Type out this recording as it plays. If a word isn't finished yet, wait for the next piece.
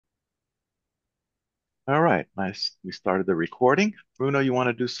All right, nice. We started the recording. Bruno, you want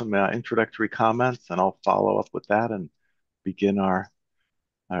to do some introductory comments, and I'll follow up with that and begin our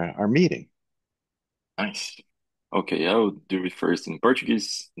meeting. Nice. Okay, I'll do it first in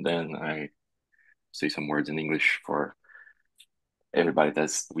Portuguese, then I say some words in English for everybody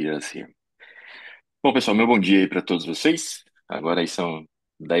that's with us here. Bom, pessoal, meu bom dia aí para todos vocês. Agora aí são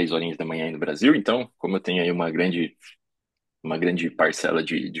 10 horinhas da manhã aí no Brasil, então, como eu tenho aí uma grande parcela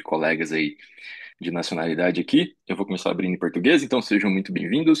de colegas aí de nacionalidade aqui, eu vou começar abrindo em português, então sejam muito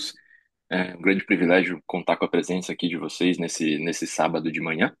bem-vindos. É um grande privilégio contar com a presença aqui de vocês nesse sábado de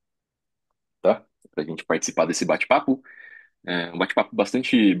manhã, tá? Para a gente participar desse bate-papo. É um bate-papo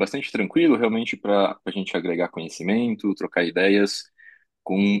bastante tranquilo, realmente para a gente agregar conhecimento, trocar ideias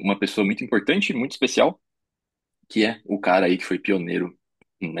com uma pessoa muito importante, muito especial, que é o cara aí que foi pioneiro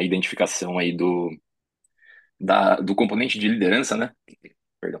na identificação aí do componente de liderança, né?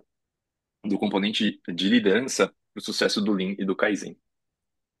 Perdão, do componente de liderança para o sucesso do Lean e do Kaizen,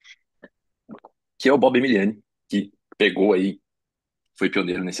 que é o Bob Emiliani, que pegou aí, foi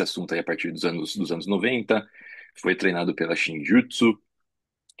pioneiro nesse assunto aí a partir dos anos 90, foi treinado pela Shinjutsu,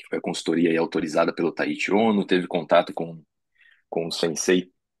 que foi a consultoria aí autorizada pelo Taiichi Ohno, teve contato com o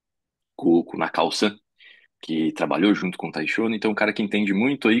sensei, com o Nakao-san, que trabalhou junto com o Taiichi Ohno. Então, um cara que entende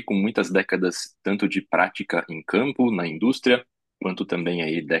muito aí, com muitas décadas tanto de prática em campo, na indústria, quanto também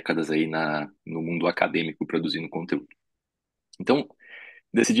aí décadas aí no mundo acadêmico produzindo conteúdo. Então,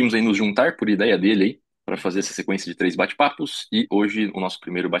 decidimos aí nos juntar por ideia dele aí, para fazer essa sequência de 3 bate-papos, e hoje o nosso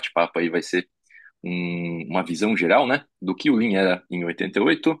primeiro bate-papo aí vai ser uma visão geral, né, do que o Lean era em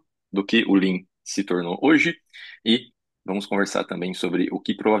 88, do que o Lean se tornou hoje, e vamos conversar também sobre o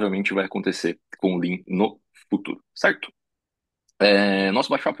que provavelmente vai acontecer com o Lean no futuro, certo? Nosso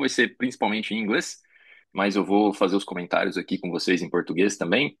bate-papo vai ser principalmente em inglês, mas eu vou fazer os comentários aqui com vocês em português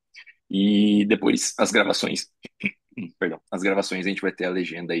também, e depois as gravações, perdão, as gravações a gente vai ter a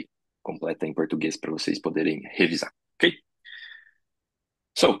legenda aí completa em português para vocês poderem revisar, ok?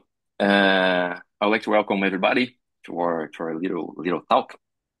 So, I'd like to welcome everybody to our little talk.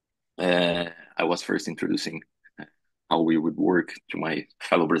 I was first introducing how we would work to my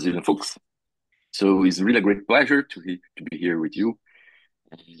fellow Brazilian folks. So it's really a great pleasure to be here with you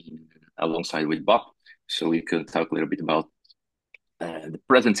alongside with Bob. So we can talk a little bit about the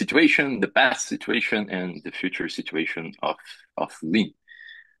present situation, the past situation, and the future situation of Lean.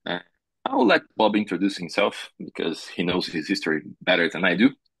 Uh, I'll let Bob introduce himself because he knows his history better than I do.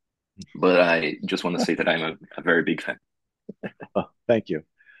 But I just want to say that I'm a very big fan. Well, thank you.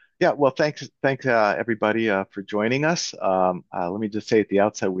 Yeah, well, thanks everybody for joining us. Let me just say at the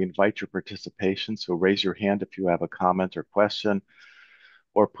outset, we invite your participation. So raise your hand if you have a comment or question,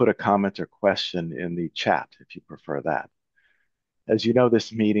 or put a comment or question in the chat if you prefer that. As you know,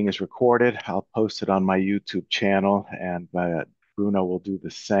 this meeting is recorded. I'll post it on my YouTube channel, and Bruno will do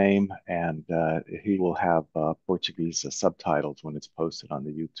the same, and he will have Portuguese subtitles when it's posted on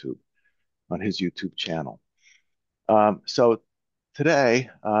the YouTube on his YouTube channel. So today,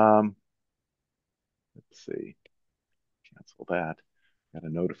 let's see, cancel that. Got a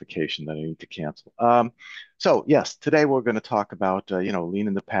notification that I need to cancel. So yes, today we're going to talk about lean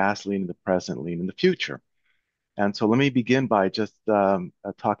in the past, lean in the present, lean in the future. And so let me begin by just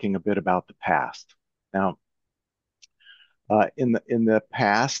talking a bit about the past. Now, in the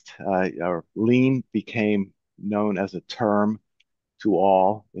past, lean became known as a term to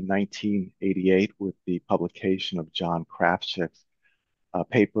all in 1988 with the publication of John Krafcik's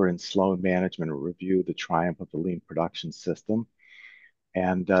paper in Sloan Management Review, The Triumph of the Lean Production System.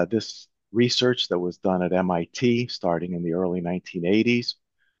 And this research that was done at MIT starting in the early 1980s,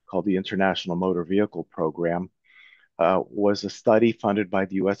 called the International Motor Vehicle Program, was a study funded by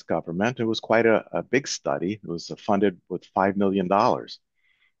the US government. It was quite a big study. It was funded with $5 million,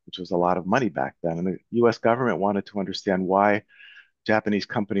 which was a lot of money back then. And the US government wanted to understand why Japanese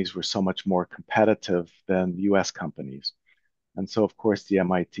companies were so much more competitive than US companies. And so, of course, the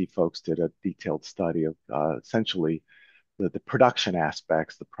MIT folks did a detailed study of essentially the production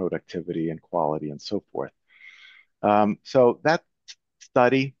aspects, the productivity and quality, and so forth. So that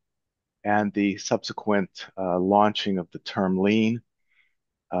study and the subsequent launching of the term lean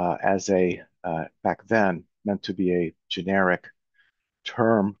as back then, meant to be a generic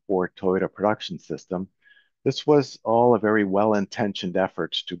term for Toyota production system. This was all a very well-intentioned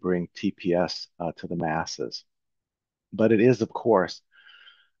effort to bring TPS to the masses. But it is, of course,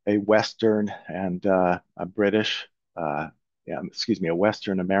 a Western and a British, excuse me, a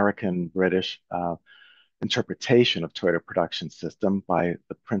Western American British interpretation of Toyota production system by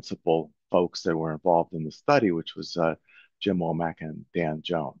the principal folks that were involved in the study, which was Jim Womack and Dan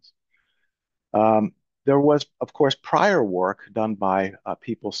Jones. Um, there was, of course, prior work done by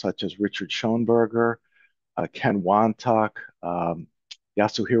people such as Richard Schoenberger, Ken Wantuck,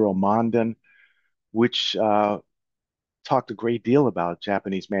 Yasuhiro Mondin, which talked a great deal about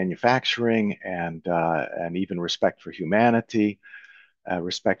Japanese manufacturing and even respect for humanity,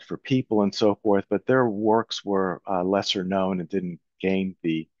 respect for people, and so forth. But their works were lesser known and didn't gain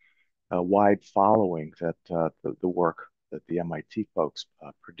the wide following that the work that the MIT folks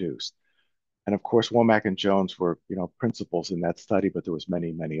produced. And of course, Womack and Jones were, principals in that study, but there was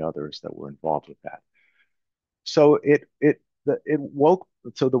many, many others that were involved with that. So it woke.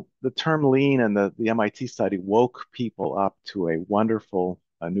 So the term lean and the MIT study woke people up to a wonderful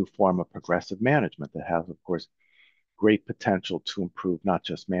new form of progressive management that has, of course, great potential to improve not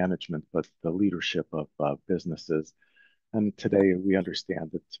just management but the leadership of businesses. And today we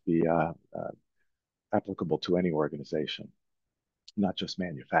understand it to be applicable to any organization, not just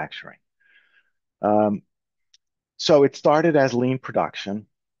manufacturing. Um, So it started as lean production,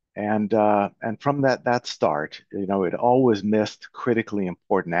 and from that start, it always missed critically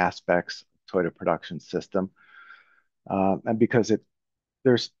important aspects of Toyota production system, and because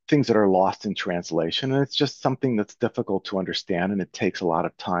there's things that are lost in translation, and it's just something that's difficult to understand, and it takes a lot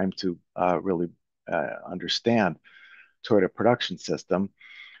of time to really understand Toyota production system,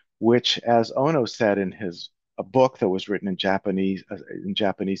 which, as Ono said in his a book that was written in Japanese in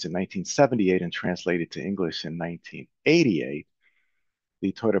 1978 and translated to English in 1988,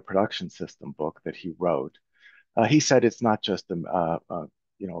 the Toyota Production System book that he wrote. He said it's not just a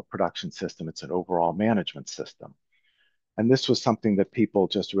production system; it's an overall management system. And this was something that people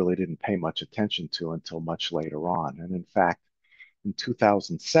just really didn't pay much attention to until much later on. And in fact, in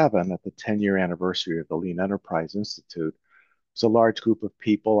 2007, at the 10-year anniversary of the Lean Enterprise Institute, it was a large group of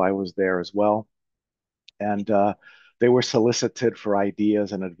people. I was there as well, and they were solicited for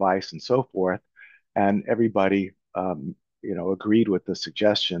ideas and advice and so forth. And everybody, agreed with the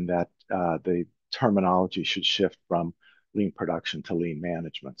suggestion that the terminology should shift from lean production to lean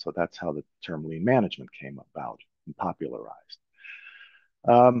management. So that's how the term lean management came about and popularized.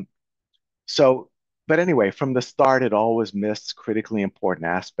 Um, so, but anyway, from the start, it always missed critically important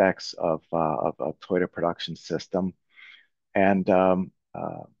aspects of Toyota production system. And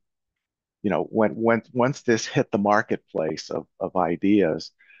when once this hit the marketplace of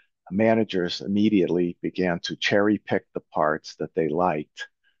ideas, managers immediately began to cherry pick the parts that they liked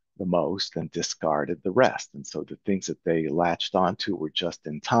the most and discarded the rest. And so the things that they latched onto were just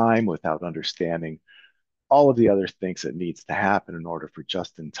in time without understanding all of the other things that needs to happen in order for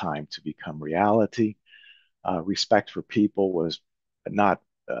just in time to become reality. Respect for people was not,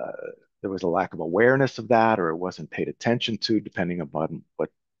 there was a lack of awareness of that, or it wasn't paid attention to, depending upon what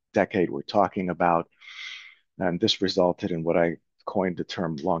decade we're talking about. And this resulted in what I coined the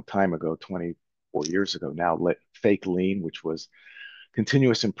term a long time ago, 24 years ago now, fake lean, which was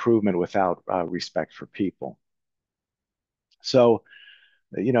continuous improvement without respect for people. So,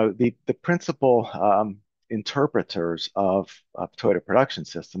 the principal interpreters of Toyota Production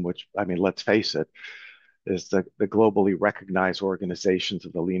System, which, I mean, let's face it, is the globally recognized organizations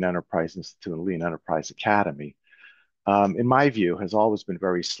of the Lean Enterprise Institute and Lean Enterprise Academy, in my view, has always been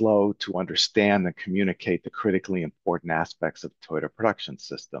very slow to understand and communicate the critically important aspects of the Toyota production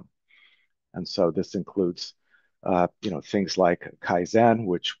system. And so this includes, things like Kaizen,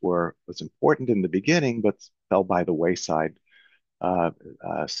 which was important in the beginning, but fell by the wayside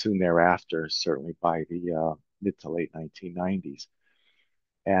soon thereafter, certainly by the mid to late 1990s.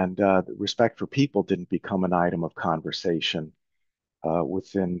 And respect for people didn't become an item of conversation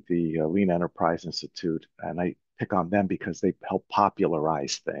within the Lean Enterprise Institute. And I pick on them because they help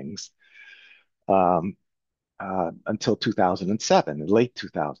popularize things until 2007, in late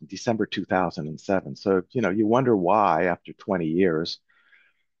 2000, December 2007. So, you wonder why, after 20 years,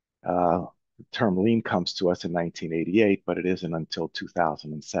 the term lean comes to us in 1988, but it isn't until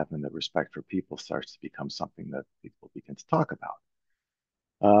 2007 that respect for people starts to become something that people begin to talk about.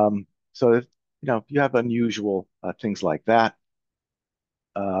 So, you have unusual things like that.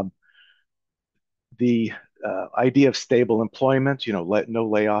 Um, the idea of stable employment, no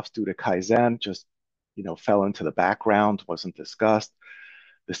layoffs due to Kaizen, just, fell into the background, wasn't discussed.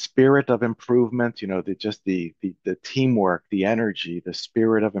 The spirit of improvement, the teamwork, the energy, the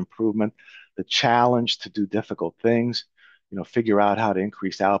spirit of improvement, the challenge to do difficult things, figure out how to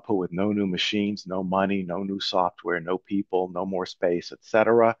increase output with no new machines, no money, no new software, no people, no more space,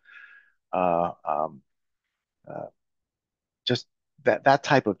 etc. Uh, um, uh, just that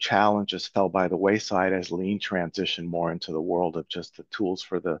type of challenge just fell by the wayside as lean transitioned more into the world of just the tools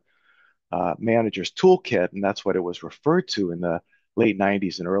for the manager's toolkit, and that's what it was referred to in the late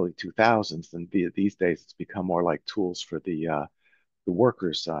 90s and early 2000s. And these days, it's become more like tools for the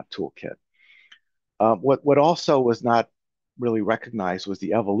workers' toolkit. What also was not really recognized was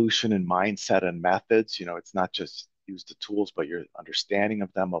the evolution in mindset and methods. It's not just use the tools, but your understanding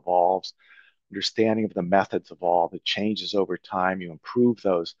of them evolves, understanding of the methods evolve. It changes over time. You improve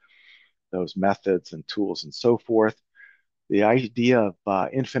those methods and tools and so forth. The idea of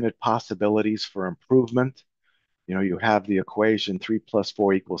infinite possibilities for improvement. You have the equation 3 plus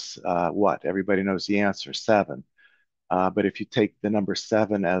 4 equals what? Everybody knows the answer, 7. But if you take the number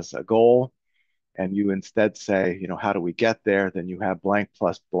 7 as a goal, and you instead say, how do we get there? Then you have blank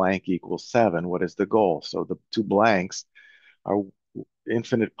plus blank equals 7. What is the goal? So the two blanks are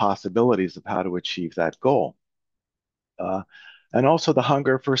infinite possibilities of how to achieve that goal. Uh, and also the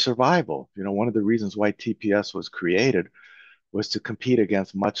hunger for survival. One of the reasons why TPS was created was to compete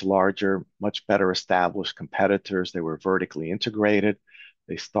against much larger, much better established competitors. They were vertically integrated.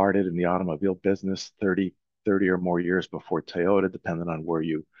 They started in the automobile business 30 or more years before Toyota, depending on where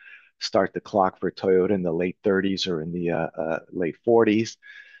you start the clock for Toyota in the late 30s or in the late 40s.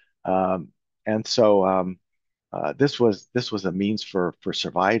 Um, and so this was a means for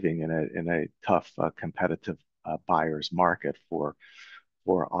surviving in a tough competitive buyer's market for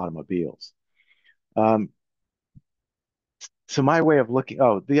automobiles. Um, so my way of looking,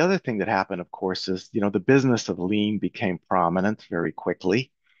 oh, the other thing that happened, of course, is the business of lean became prominent very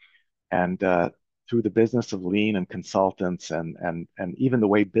quickly, and through the business of lean and consultants and even the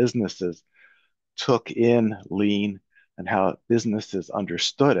way businesses took in lean and how businesses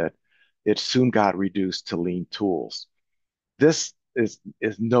understood it, it soon got reduced to lean tools. This is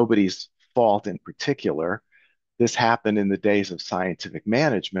nobody's fault in particular. This happened in the days of scientific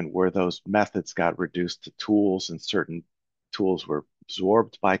management where those methods got reduced to tools and certain tools were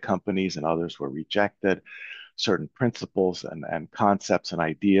absorbed by companies and others were rejected. Certain principles and concepts and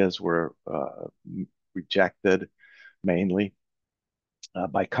ideas were rejected mainly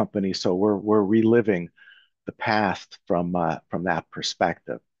by companies. So we're reliving the past from that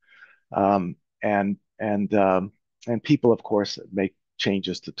perspective. Um, and and and people, of course, make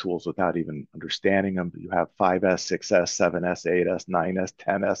changes to tools without even understanding them. You have 5S, 6S, 7S, 8S, 9S,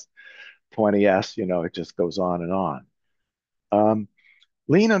 10S, 20S. It just goes on and on. Um,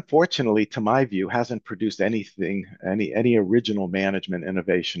 Lean, unfortunately, to my view, hasn't produced any original management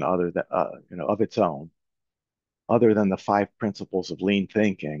innovation other than of its own, other than the 5 principles of lean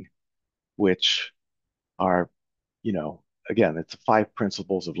thinking, which are again, it's 5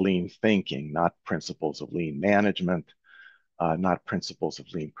 principles of lean thinking, not principles of lean management, not principles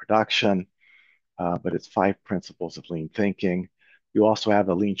of lean production, but it's 5 principles of lean thinking. You also have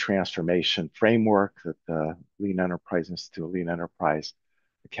a lean transformation framework that the Lean Enterprise Institute, Lean Enterprise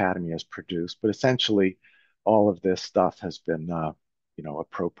Academy has produced. But essentially, all of this stuff has been,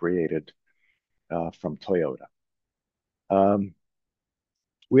 appropriated from Toyota. Um,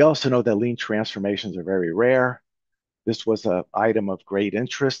 we also know that lean transformations are very rare. This was an item of great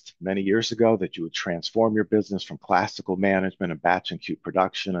interest many years ago that you would transform your business from classical management and batch and queue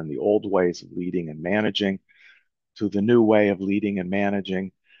production and the old ways of leading and managing to the new way of leading and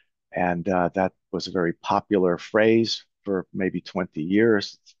managing. And that was a very popular phrase for maybe 20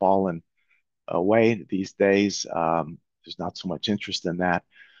 years. It's fallen away these days. There's not so much interest in that.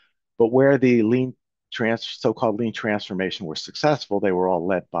 But where the so-called lean transformation were successful, they were all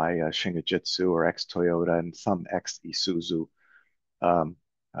led by Shingijutsu or ex-Toyota and some ex-Isuzu um,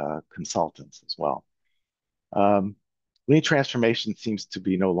 consultants as well. Um, Lean transformation seems to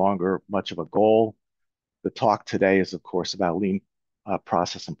be no longer much of a goal. The talk today is, of course, about lean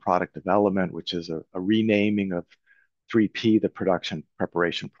process and product development, which is a renaming of 3P, the production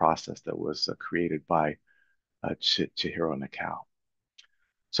preparation process that was created by Chihiro Nakao.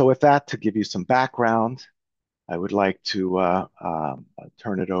 So with that, to give you some background, I would like to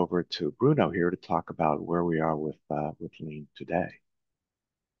turn it over to Bruno here to talk about where we are with lean today.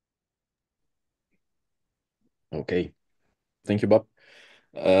 Ok, thank you, Bob.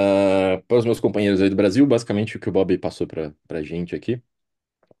 Para os meus companheiros aí do Brasil, basicamente o que o Bob passou para a gente aqui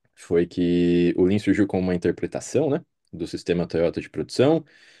foi que o Lean surgiu como uma interpretação, né, do sistema Toyota de produção,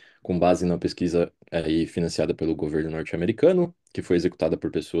 com base na pesquisa aí financiada pelo governo norte-americano, que foi executada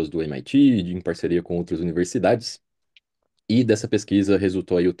por pessoas do MIT em parceria com outras universidades. E dessa pesquisa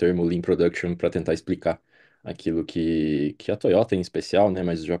resultou aí o termo Lean Production para tentar explicar aquilo que a Toyota em especial, né,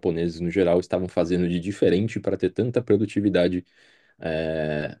 mas os japoneses no geral estavam fazendo de diferente para ter tanta produtividade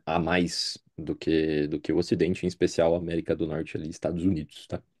a mais do que o Ocidente, em especial a América do Norte ali, Estados Unidos,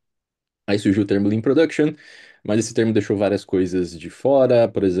 tá? Aí surgiu o termo Lean Production, mas esse termo deixou várias coisas de fora,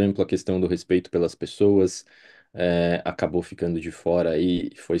 por exemplo, a questão do respeito pelas pessoas, acabou ficando de fora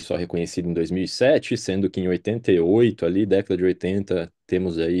e foi só reconhecido em 2007, sendo que em 88, ali, década de 80,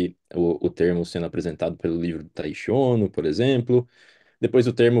 temos aí o termo sendo apresentado pelo livro do Taishi Ono, por exemplo. Depois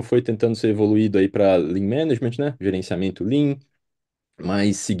o termo foi tentando ser evoluído aí para Lean Management, né? Gerenciamento Lean,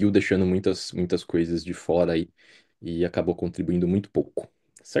 mas seguiu deixando muitas coisas de fora aí e acabou contribuindo muito pouco,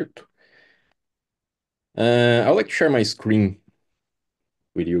 certo? I'd like to share my screen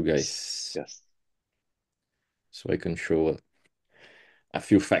with you Yes. guys Yes. so I can show a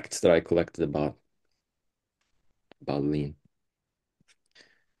few facts that I collected about Lean.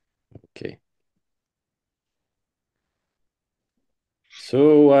 Okay.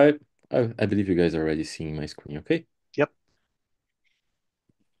 So I believe you guys are already seeing my screen, okay? Yep.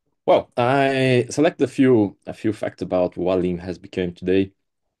 Well, I select a few facts about what Lean has become today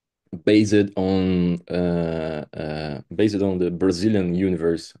based on the Brazilian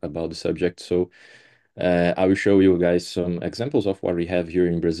universe about the subject. So I will show you guys some examples of what we have here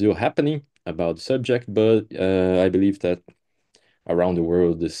in Brazil happening about the subject, but I believe that around the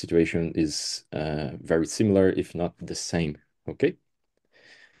world the situation is very similar, if not the same. Okay.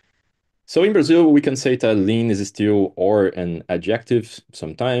 So in Brazil, we can say that lean is still or an adjective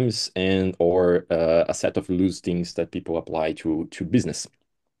sometimes, and or a set of loose things that people apply to business.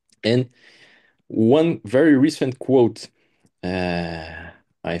 And one very recent quote I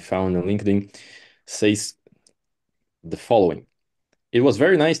found on LinkedIn says the following: "It was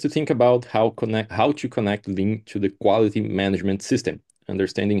very nice to think about how to connect lean to the quality management system,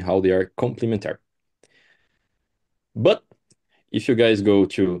 understanding how they are complementary. But if you guys go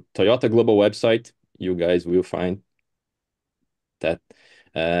to Toyota Global website, you guys will find that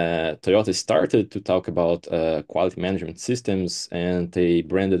Toyota started to talk about quality management systems, and they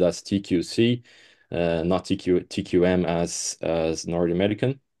branded as TQC, not TQM as North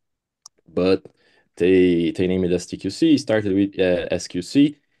American, but they named it as TQC. Started with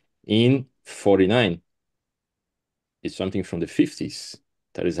SQC in 49. It's something from the 50s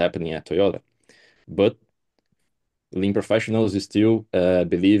that is happening at Toyota, but Lean professionals still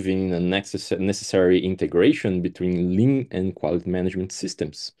believe in a necessary integration between Lean and quality management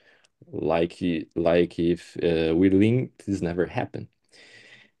systems. Like if with Lean, this never happened.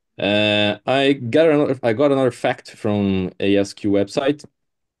 I got another fact from ASQ website,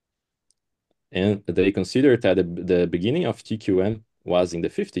 and they consider that the beginning of TQM was in the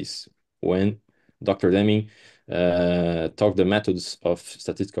 50s when Dr. Deming taught the methods of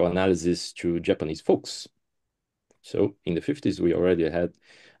statistical analysis to Japanese folks. So in the 50s, we already had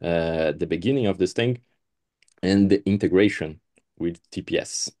the beginning of this thing and the integration with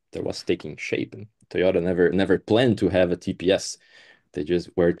TPS that was taking shape. And Toyota never planned to have a TPS. They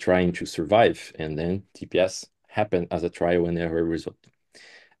just were trying to survive, and then TPS happened as a trial and error result.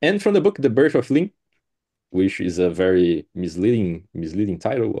 And from the book, The Birth of Lean, which is a very misleading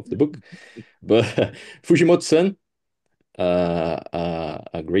title of the book, but Fujimoto-san,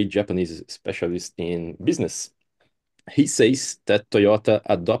 a great Japanese specialist in business, he says that Toyota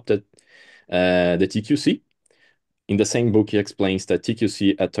adopted the TQC. In the same book, he explains that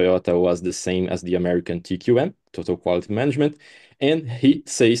TQC at Toyota was the same as the American TQM, Total Quality Management, and he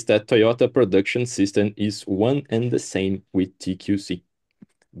says that Toyota production system is one and the same with TQC,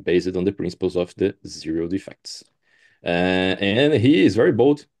 based on the principles of the zero defects. And he is very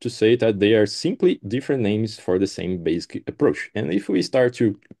bold to say that they are simply different names for the same basic approach. And if we start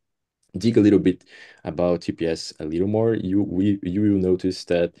to dig a little bit about TPS a little more, you will notice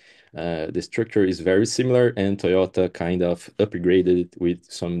that the structure is very similar, and Toyota kind of upgraded it with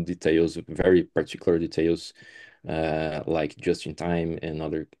some details, very particular details, like just in time and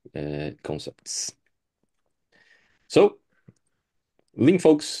other concepts. So, Lean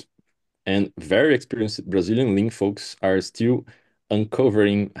folks and very experienced Brazilian Lean folks are still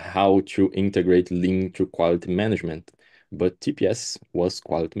uncovering how to integrate Lean to quality management, but TPS was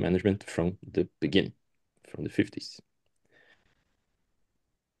quality management from the beginning, from the 50s.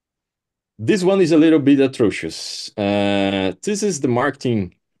 This one is a little bit atrocious. This is the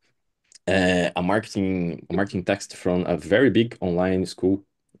marketing, a marketing text from a very big online school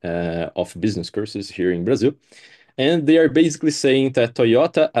of business courses here in Brazil. And they are basically saying that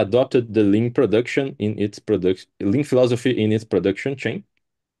Toyota adopted the lean philosophy in its production chain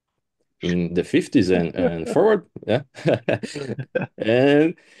in the 50s and forward. Yeah.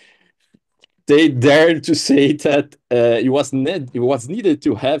 And they dared to say that it was needed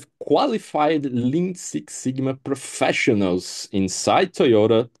to have qualified Lean Six Sigma professionals inside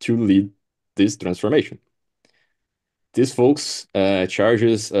Toyota to lead this transformation. These folks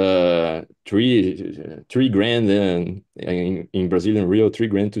charges three grand in Brazilian real, 3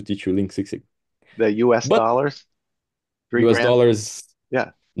 grand to teach you Lean Six Sigma. The US But dollars, three US grand. dollars,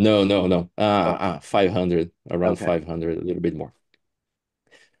 Yeah. no, no, no. Oh, 500, around okay. 500, a little bit more.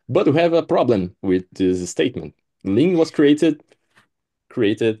 But we have a problem with this statement. Lean was created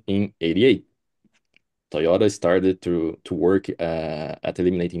in 88. Toyota started to work at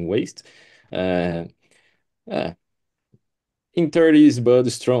eliminating waste uh, uh, in 30s, but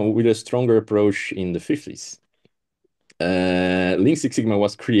strong with a stronger approach in the 50s. Lean Six Sigma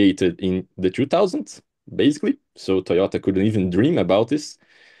was created in the 2000s, basically. So Toyota couldn't even dream about this,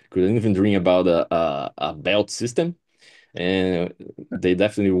 couldn't even dream about a belt system. And they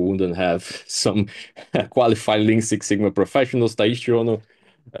definitely wouldn't have some qualified Lean Six Sigma professionals. Taiichi Ono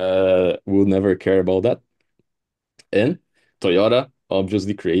would never care about that. And Toyota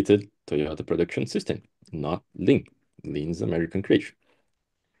obviously created Toyota Production System, not Lean. Lean's American creation.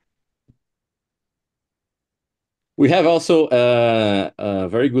 We have also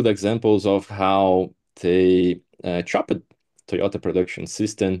very good examples of how they chopped Toyota Production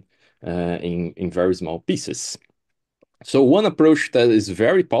System in very small pieces. So one approach that is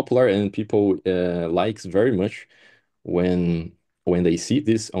very popular and people likes very much when they see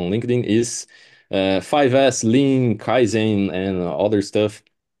this on LinkedIn is 5S, Lean, Kaizen, and other stuff.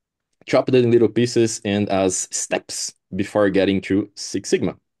 Chop it in little pieces and as steps before getting to Six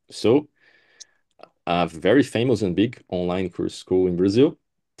Sigma. So a very famous and big online course school in Brazil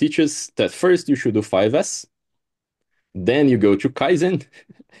teaches that first you should do 5S, then you go to Kaizen,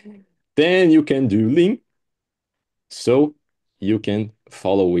 then you can do Lean, so you can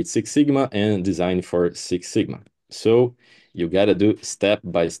follow with Six Sigma and design for Six Sigma. So you gotta do step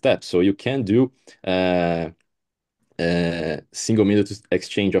by step. So you can do single minute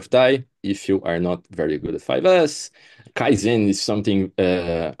exchange of die if you are not very good at 5S. Kaizen is something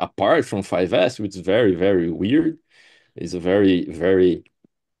apart from 5S, which is very, very weird. It's a very, very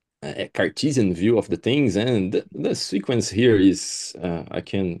Cartesian view of the things, and the sequence here is I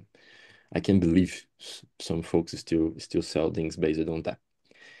can believe some folks still sell things based on that.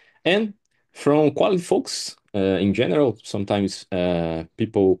 And from quality folks in general, sometimes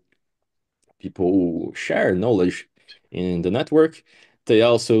people share knowledge in the network. They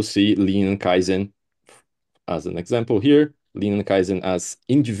also see Lean and Kaizen as an example here, Lean and Kaizen as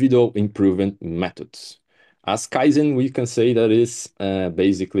individual improvement methods. As Kaizen, we can say that is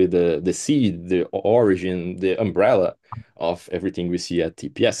basically the seed, the origin, the umbrella of everything we see at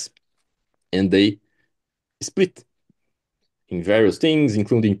TPS. And they split in various things,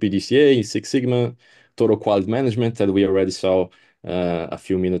 including PDCA, Six Sigma, total quality management that we already saw a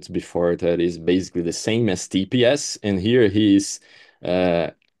few minutes before. That is basically the same as TPS. And here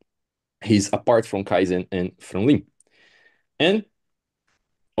uh, he's apart from Kaizen and from Lean. And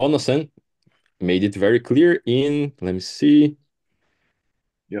Ono-san made it very clear in, let me see,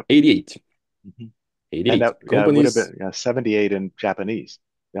 Yep. 88. Hmm. And 88 that, yeah, it would have companies. been, yeah, 78 in Japanese.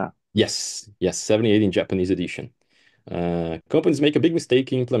 Yeah. Yes, yes, 78 in Japanese edition. Companies make a big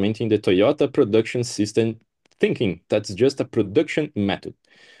mistake in implementing the Toyota production system thinking that's just a production method.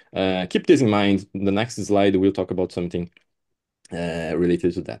 Keep this in mind. The next slide, we'll talk about something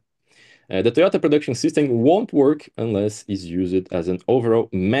related to that. The Toyota production system won't work unless it's used as an overall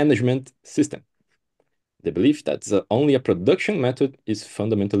management system. The belief that only a production method is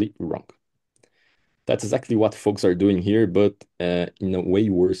fundamentally wrong. That's exactly what folks are doing here, but in a way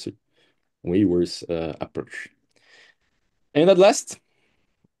worse approach. And at last,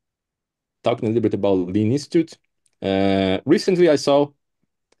 talking a little bit about Lean Institute. Recently, I saw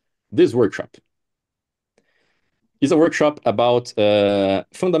this workshop. It's a workshop about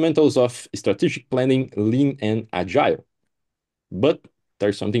fundamentals of strategic planning, Lean and Agile. But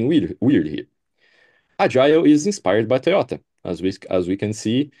there's something weird here. Agile is inspired by Toyota, as we can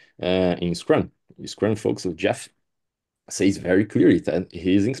see in Scrum. Scrum folks, so Jeff says very clearly that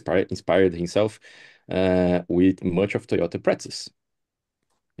he's inspired himself with much of Toyota practice,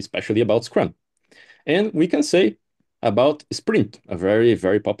 especially about Scrum. And we can say about Sprint, a very,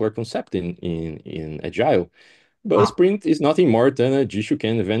 very popular concept in Agile. But Sprint is nothing more than a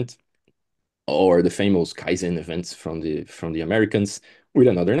Jishuken event or the famous Kaizen events from the Americans with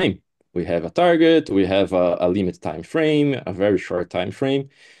another name. We have a target, we have a limit time frame, a very short time frame,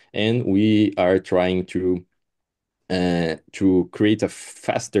 and we are trying to create a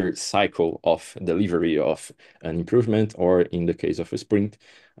faster cycle of delivery of an improvement, or in the case of a sprint,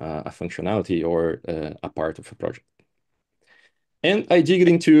 a functionality or a part of a project. And I digged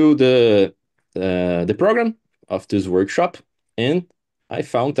into the program of this workshop, and I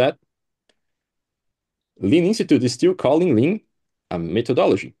found that Lean Institute is still calling Lean a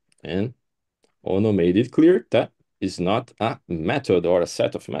methodology. And Ono made it clear that is not a method or a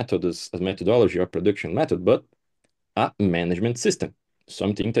set of methods, a methodology or production method, but a management system,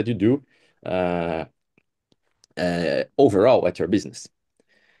 something that you do uh, overall at your business.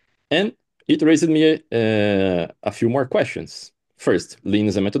 And it raised me a few more questions. First, Lean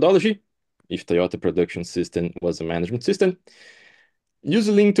is a methodology. If Toyota Production System was a management system, use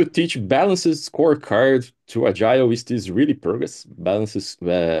Lean to teach balances scorecard to Agile is this really progress. Balances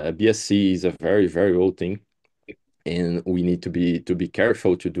BSC is a very, very old thing, and we need to be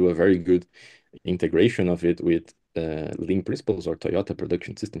careful to do a very good integration of it with Lean principles or Toyota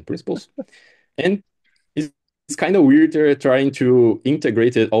Production System principles. And it's kind of weird trying to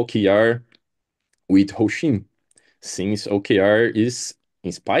integrate it OKR with Hoshin, since OKR is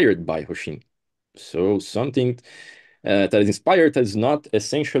inspired by Hoshin. So something that is inspired that is not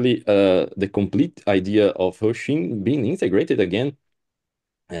essentially the complete idea of Hoshin being integrated again.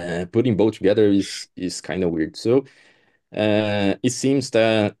 Putting both together is kind of weird. So it seems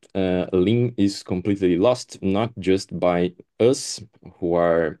that Lean is completely lost, not just by us who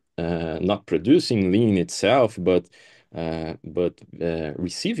are not producing Lean itself, but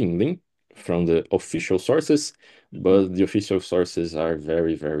receiving Lean from the official sources. Mhm. But the official sources are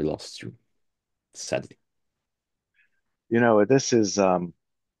very, very lost too, sadly. This is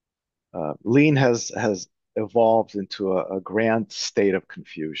lean has evolved into a grand state of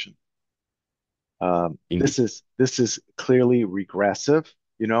confusion. Indeed. This is clearly regressive,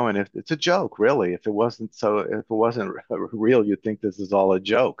 and if it's a joke, really. If it wasn't real, you'd think this is all a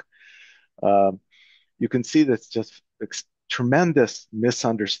joke. Um, you can see that's just tremendous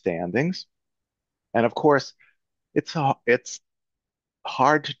misunderstandings, and of course, it's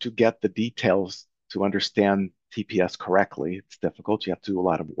hard to get the details to understand TPS correctly. It's difficult. You have to do a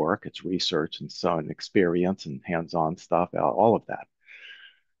lot of work. It's research and so and experience and hands-on stuff, all of that.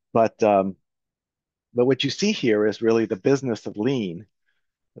 But um, but what you see here is really the business of lean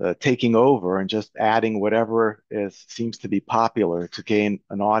taking over and just adding whatever is seems to be popular to gain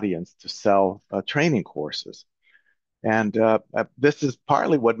an audience to sell training courses. And this is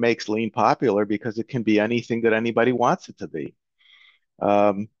partly what makes lean popular because it can be anything that anybody wants it to be.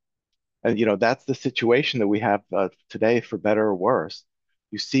 Um, and that's the situation that we have today, for better or worse.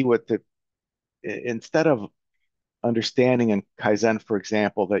 You see instead of understanding in Kaizen, for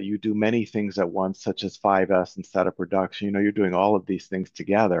example, that you do many things at once, such as 5S and setup reduction. You're doing all of these things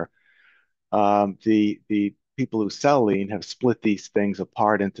together. The people who sell lean have split these things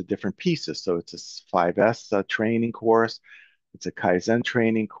apart into different pieces. So it's a 5S training course, it's a Kaizen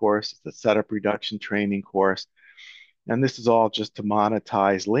training course, it's a setup reduction training course, and this is all just to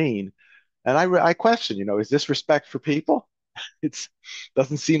monetize lean. And I question, is this respect for people? It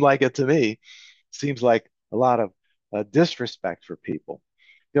doesn't seem like it to me. It seems like a lot of disrespect for people.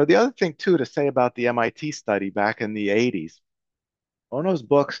 The other thing too to say about the MIT study back in the 80s, Ono's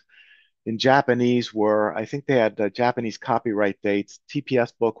books in Japanese were, I think they had Japanese copyright dates.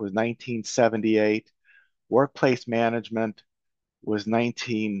 TPS book was 1978. Workplace Management was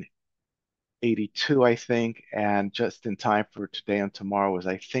 1982, I think. And Just in Time for Today and Tomorrow was,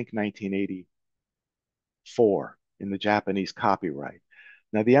 I think, 1984 in the Japanese copyright.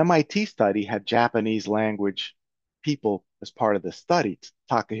 Now, the MIT study had Japanese language people as part of the study.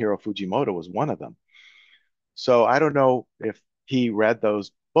 Takahiro Fujimoto was one of them. So I don't know if he read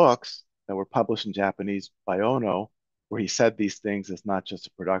those books that were published in Japanese by Ono, where he said these things. It's not just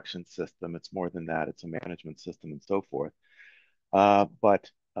a production system, it's more than that. It's a management system and so forth. But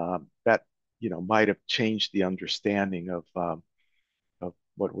that might have changed the understanding of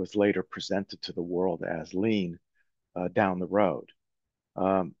what was later presented to the world as lean down the road.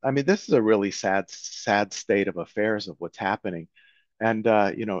 I mean, this is a really sad state of affairs of what's happening, and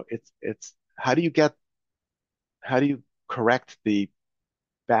it's how do you correct the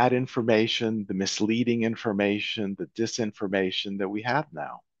bad information, the misleading information, the disinformation that we have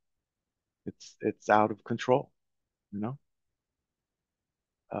now? It's out of control, you know.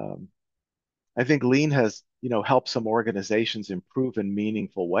 Um, I think lean has helped some organizations improve in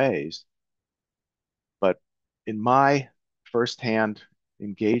meaningful ways, but in my firsthand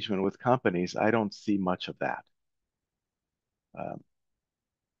engagement with companies, I don't see much of that. Um,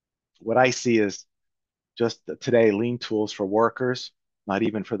 what I see is just today lean tools for workers, not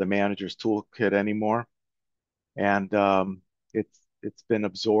even for the manager's toolkit anymore. And it's been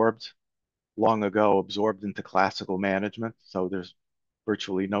absorbed long ago, absorbed into classical management. So there's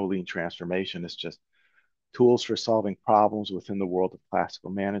virtually no lean transformation. It's just tools for solving problems within the world of classical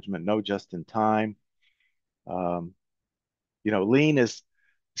management, no just in time. Um, lean is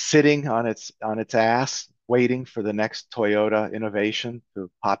sitting on its ass, waiting for the next Toyota innovation to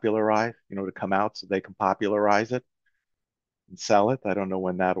popularize, to come out so they can popularize it. and sell it. I don't know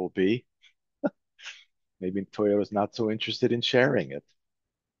when that will be. Maybe Toyota's not so interested in sharing it,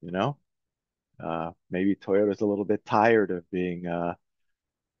 you know? Maybe Toyota's a little bit tired of being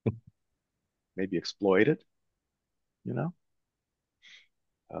maybe exploited, you know?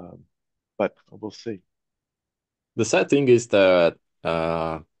 Um, but we'll see. The sad thing is that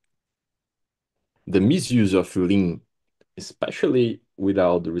uh, the misuse of lean, especially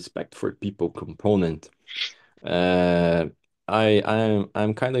without the respect for people component, uh,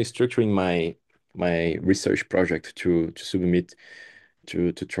 I'm kind of structuring my research project to submit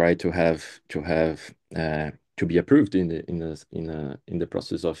to try to be approved in the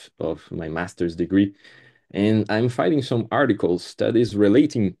process of my master's degree. And I'm finding some articles that is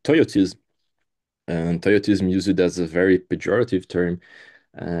relating Toyotism, and Toyotism used as a very pejorative term,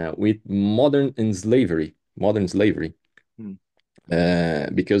 with modern slavery, Hmm.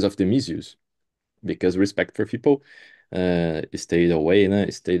 because of the misuse, because respect for people stayed away,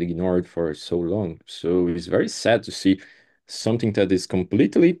 stayed ignored for so long. So it's very sad to see something that is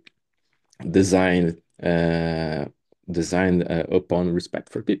completely designed upon respect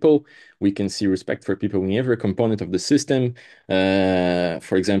for people. We can see respect for people in every component of the system.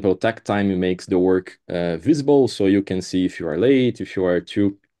 For example, takt time makes the work visible, so you can see if you are late, if you are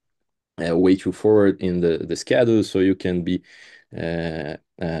too way too forward in the schedule, so you can be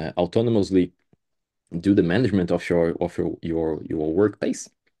autonomously do the management of your workplace.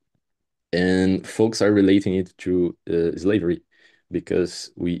 And folks are relating it to slavery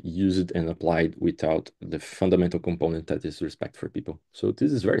because we use it and applied without the fundamental component that is respect for people. So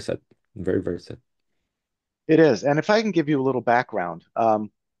this is very sad, very, very sad. It is. And if I can give you a little background,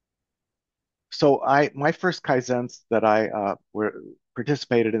 so my first Kaizens that I were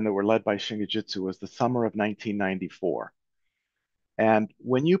participated in that were led by Shingijutsu was the summer of 1994. And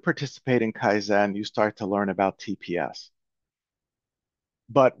when you participate in Kaizen, you start to learn about TPS.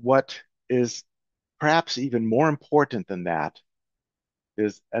 But what is perhaps even more important than that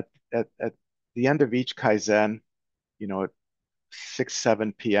is at the end of each Kaizen, at 6,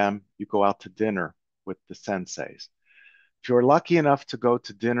 7 p.m., you go out to dinner with the senseis. If you're lucky enough to go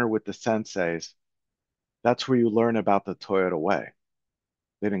to dinner with the senseis, that's where you learn about the Toyota way.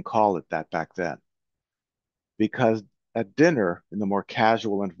 They didn't call it that back then. Because at dinner, in the more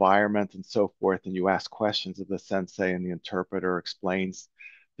casual environment and so forth, and you ask questions of the sensei and the interpreter explains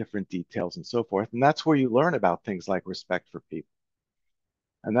different details and so forth. And that's where you learn about things like respect for people.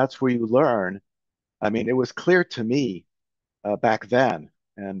 And that's where you learn. I mean, it was clear to me back then,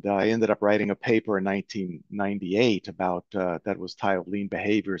 and I ended up writing a paper in 1998 about that was titled Lean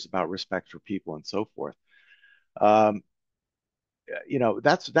Behaviors about Respect for People and so forth. Um,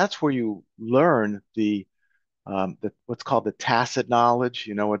 that's where you learn the what's called the tacit knowledge.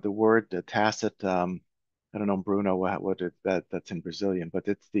 You know what the word the tacit. I don't know, Bruno, that's in Brazilian, but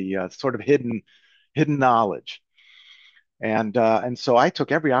it's the sort of hidden knowledge. And so I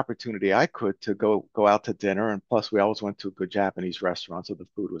took every opportunity I could to go out to dinner, and plus we always went to a good Japanese restaurant, so the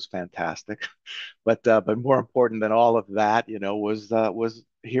food was fantastic. But more important than all of that, was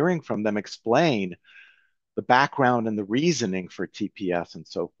hearing from them explain the background and the reasoning for TPS and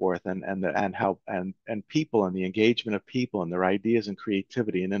so forth, and how and people and the engagement of people and their ideas and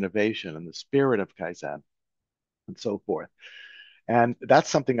creativity and innovation and the spirit of Kaizen and so forth. And that's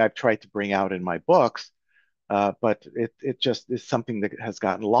something I've tried to bring out in my books, but it just is something that has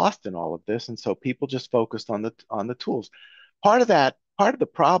gotten lost in all of this, and so people just focused on the tools. Part of the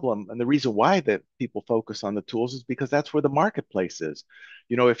problem, and the reason why that people focus on the tools is because that's where the marketplace is.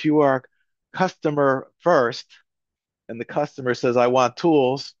 If you are customer first and the customer says, I want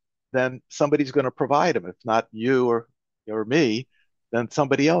tools, then somebody's going to provide them. If not you or me, then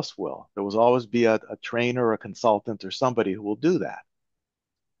somebody else will. There will always be a trainer, a consultant, or somebody who will do that.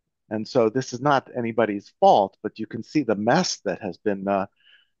 And so this is not anybody's fault, but you can see the mess that has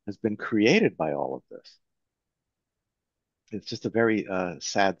been created by all of this. It's just a very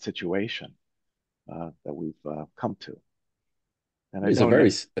sad situation that we've come to. And I It's a don't know.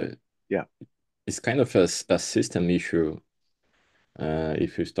 Yeah, it's kind of a system issue,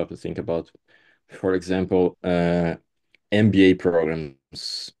 if you stop to think about, for example, MBA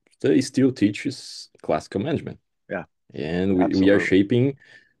programs, they still teaches classical management. yeah, And absolutely.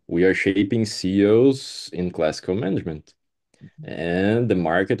 we are shaping CEOs in classical management, and the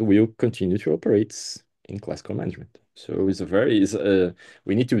market will continue to operate in classical management. So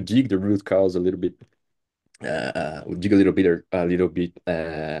we need to dig the root cause a little bit, dig a little bit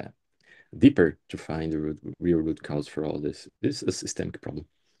deeper to find the real root cause for all this. This is a systemic problem.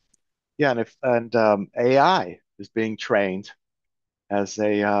 Yeah, AI is being trained as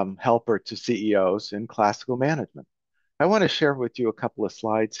a helper to CEOs in classical management. I want to share with you a couple of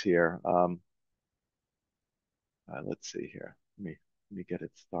slides here. Let's see here. Let me get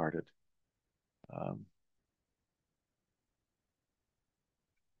it started. Um,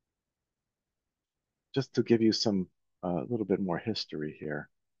 just to give you some a little bit more history here.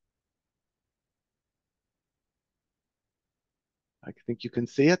 I think you can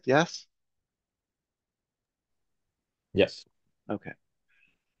see it. Yes. Yes. Okay.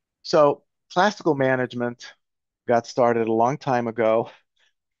 So classical management got started a long time ago.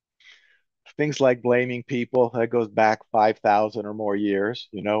 Things like blaming people, that goes back 5,000 or more years,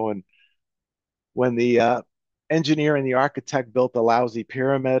 and when the engineer and the architect built a lousy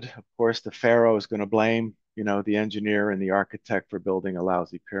pyramid, of course, the pharaoh is going to blame, the engineer and the architect for building a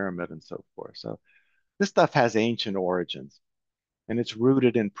lousy pyramid and so forth. So this stuff has ancient origins and it's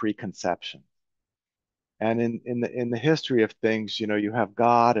rooted in preconception. And in the history of things, you have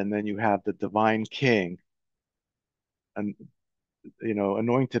God and then you have the divine king, and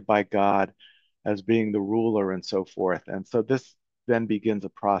anointed by God as being the ruler and so forth. And so this then begins a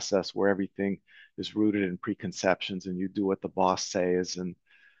process where everything is rooted in preconceptions and you do what the boss says and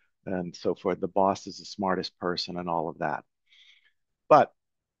so forth. The boss is the smartest person and all of that. But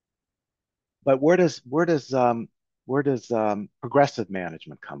but where does progressive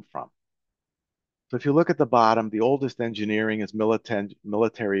management come from? So if you look at the bottom, the oldest engineering is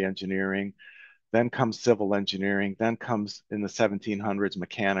military engineering, then comes civil engineering, then comes in the 1700s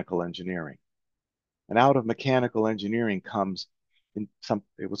mechanical engineering. And out of mechanical engineering comes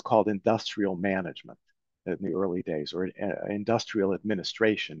it was called industrial management in the early days, or industrial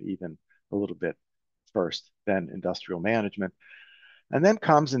administration, even a little bit first, then industrial management. And then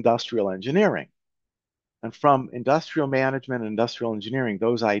comes industrial engineering. And from industrial management and industrial engineering,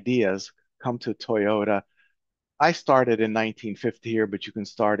 those ideas come to Toyota. I started in 1950 here, but you can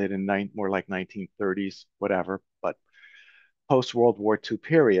start it in more like 1930s, whatever. But post World War II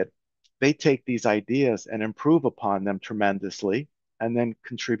period, they take these ideas and improve upon them tremendously and then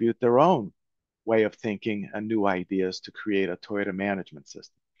contribute their own way of thinking and new ideas to create a Toyota management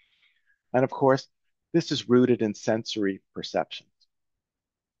system. And of course, this is rooted in sensory perceptions.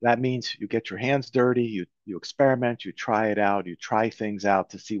 That means you get your hands dirty, you experiment, you try it out, you try things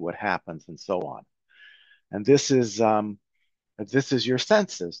out to see what happens, and so on. And this is your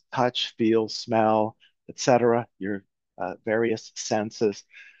senses: touch, feel, smell, etc. Your various senses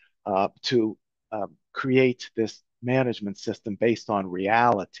to create this management system based on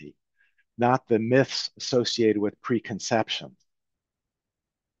reality, not the myths associated with preconceptions.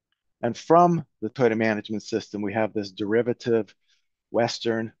 And from the Toyota management system, we have this derivative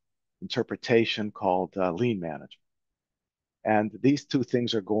Western interpretation called lean management. And these two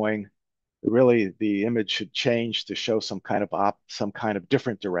things are going, really, the image should change to show some kind of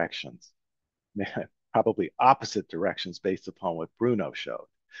different directions, probably opposite directions based upon what Bruno showed.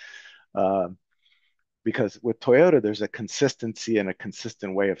 Um, because with Toyota, there's a consistency and a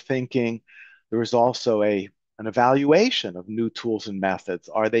consistent way of thinking. There is also an evaluation of new tools and methods.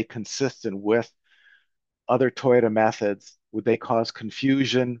 Are they consistent with other Toyota methods? Would they cause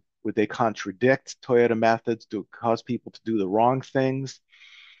confusion? Would they contradict Toyota methods? Do it cause people to do the wrong things?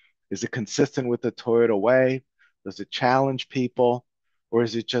 Is it consistent with the Toyota way? Does it challenge people? Or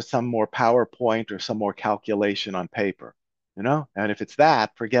is it just some more PowerPoint or some more calculation on paper? And if it's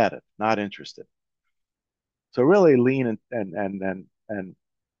that, forget it. Not interested. So really, lean and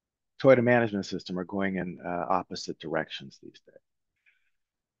Toyota management system are going in opposite directions these days.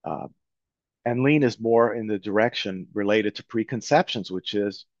 Uh, and lean is more in the direction related to preconceptions, which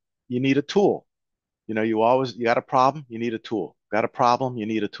is you need a tool. You got a problem, you need a tool. Got a problem, you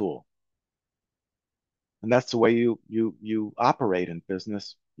need a tool. And that's the way you operate in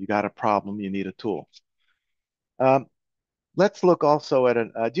business. You got a problem, you need a tool. Um, let's look also at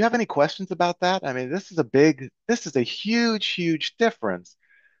do you have any questions about that? I mean, this is a huge, huge difference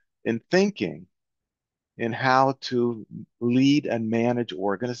in thinking in how to lead and manage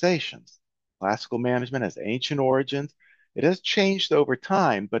organizations. Classical management has ancient origins. It has changed over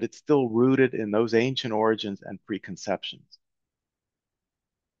time, but it's still rooted in those ancient origins and preconceptions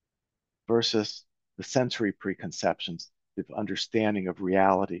versus the sensory preconceptions, the understanding of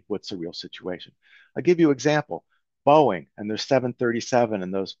reality, what's the real situation. I'll give you an example. Boeing and their 737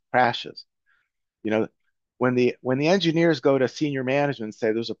 and those crashes. You know, when the engineers go to senior management and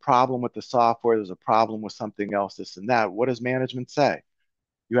say there's a problem with the software, there's a problem with something else, this and that, what does management say?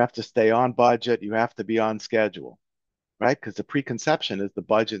 You have to stay on budget, you have to be on schedule, right? Because the preconception is the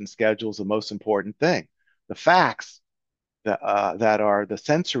budget and schedule is the most important thing. The facts that are the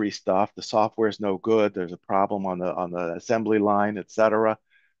sensory stuff, the software is no good, there's a problem on the assembly line, etc.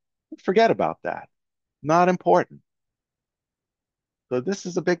 Forget about that. Not important. So this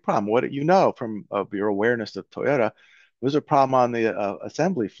is a big problem. What you know from your awareness of Toyota, there's a problem on the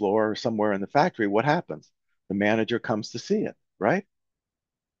assembly floor or somewhere in the factory. What happens? The manager comes to see it, right?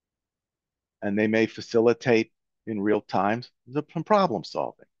 And they may facilitate in real time the problem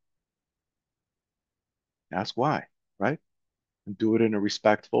solving. Ask why, right? And do it in a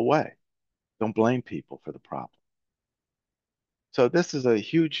respectful way. Don't blame people for the problem. So this is a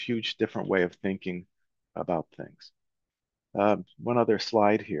huge, huge different way of thinking about things. One other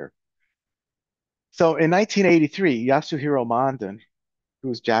slide here. So in 1983, Yasuhiro Mandan, who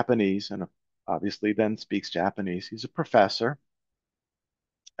was Japanese and obviously then speaks Japanese, he's a professor,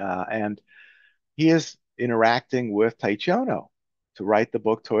 and he is interacting with Taiichi Ohno to write the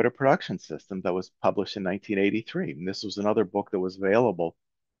book Toyota Production System that was published in 1983. And this was another book that was available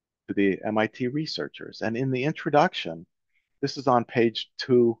to the MIT researchers. And in the introduction, this is on page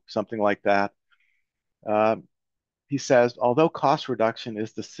 2, something like that. Uh, he says, although cost reduction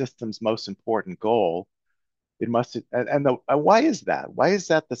is the system's most important goal, it must, why is that? Why is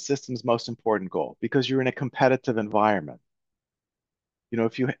that the system's most important goal? Because you're in a competitive environment. You know,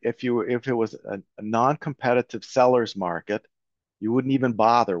 if it was a non-competitive seller's market, you wouldn't even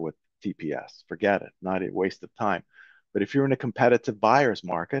bother with TPS. Forget it, not a waste of time. But if you're in a competitive buyer's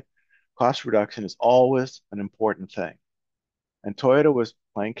market, cost reduction is always an important thing. And Toyota was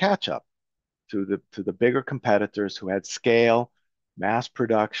playing catch up to the bigger competitors who had scale, mass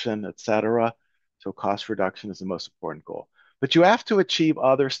production, etc. So cost reduction is the most important goal. But you have to achieve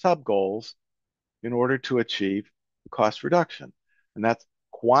other sub goals in order to achieve the cost reduction. And that's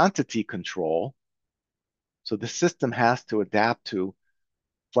quantity control. So the system has to adapt to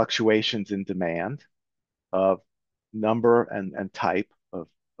fluctuations in demand of number and type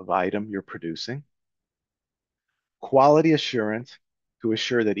of item you're producing. Quality assurance to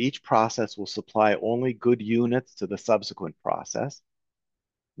assure that each process will supply only good units to the subsequent process.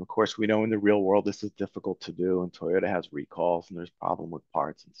 And of course, we know in the real world this is difficult to do, and Toyota has recalls and there's problem with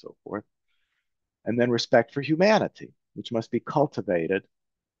parts and so forth. And then respect for humanity, which must be cultivated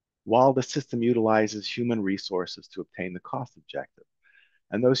while the system utilizes human resources to obtain the cost objective.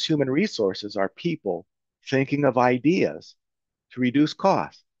 And those human resources are people thinking of ideas to reduce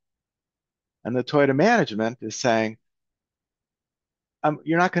costs. And the Toyota management is saying,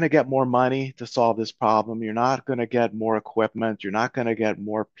 you're not going to get more money to solve this problem. You're not going to get more equipment. You're not going to get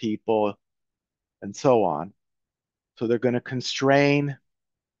more people, and so on. So they're going to constrain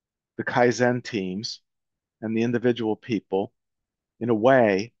the Kaizen teams and the individual people in a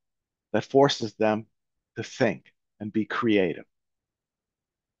way that forces them to think and be creative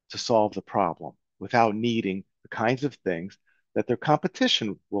to solve the problem without needing the kinds of things that their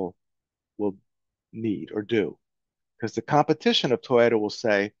competition will need or do. Because the competition of Toyota will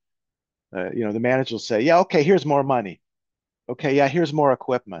say, the manager will say, yeah, okay, here's more money. Okay, yeah, here's more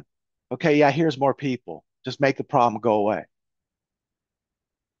equipment. Okay, yeah, here's more people. Just make the problem go away.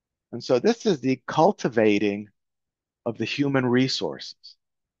 And so this is the cultivating of the human resources.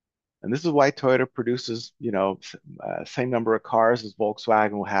 And this is why Toyota produces, same number of cars as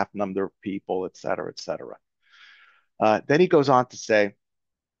Volkswagen will have number of people, et cetera, et cetera. Then he goes on to say,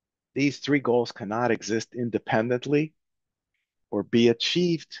 these three goals cannot exist independently or be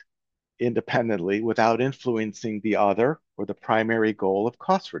achieved independently without influencing the other or the primary goal of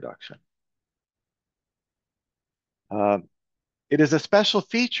cost reduction. It is a special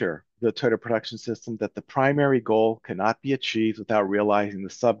feature of the Toyota production system that the primary goal cannot be achieved without realizing the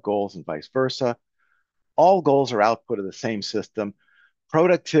sub-goals and vice versa. All goals are output of the same system.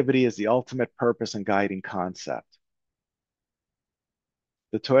 Productivity is the ultimate purpose and guiding concept.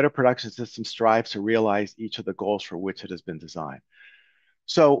 The Toyota production system strives to realize each of the goals for which it has been designed.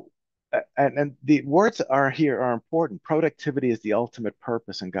 So, and the words are important. Productivity is the ultimate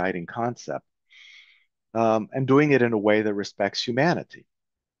purpose and guiding concept, and doing it in a way that respects humanity.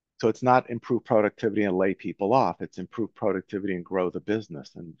 So it's not improve productivity and lay people off. It's improve productivity and grow the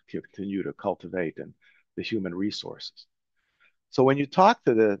business and continue to cultivate the human resources. So when you talk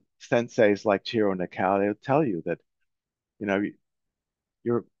to the senseis like Chiro Nakao, they'll tell you that,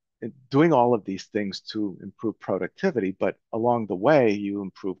 you're doing all of these things to improve productivity, but along the way, you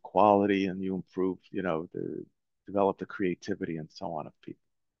improve quality and you improve, develop the creativity and so on of people.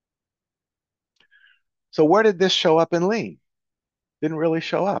 So where did this show up in Lean? Didn't really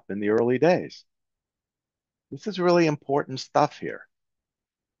show up in the early days. This is really important stuff here.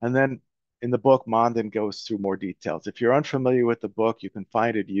 And then in the book, Mandan goes through more details. If you're unfamiliar with the book, you can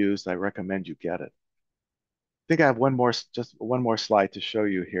find it used. I recommend you get it. I think I have just one more slide to show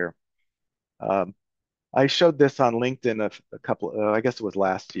you here. I showed this on LinkedIn a couple, I guess it was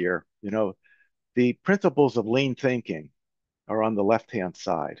last year. The principles of lean thinking are on the left-hand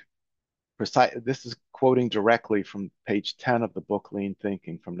side. This is quoting directly from page 10 of the book Lean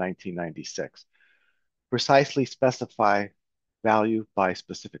Thinking from 1996. Precisely specify value by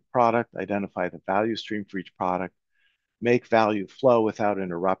specific product, identify the value stream for each product, make value flow without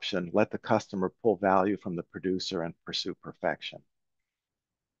interruption, let the customer pull value from the producer and pursue perfection.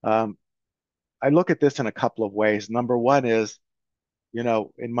 Um, I look at this in a couple of ways. Number one is, in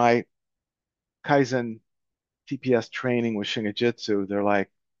my Kaizen TPS training with Shingijutsu, they're like,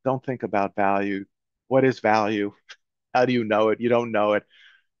 don't think about value. What is value? How do you know it? You don't know it.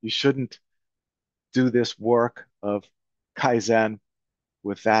 You shouldn't do this work of Kaizen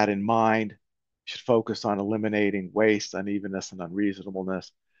with that in mind. You should focus on eliminating waste, unevenness, and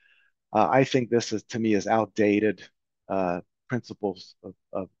unreasonableness. I think this is, to me, is outdated principles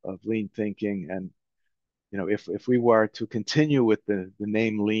of lean thinking. And if we were to continue with the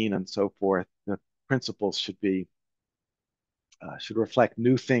name lean and so forth, the principles should reflect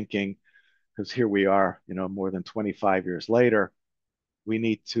new thinking, because here we are, more than 25 years later. We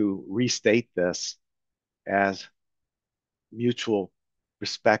need to restate this as mutual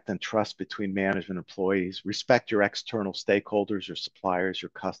respect and trust between management and employees. Respect your external stakeholders, your suppliers, your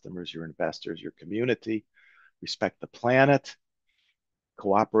customers, your investors, your community. Respect the planet.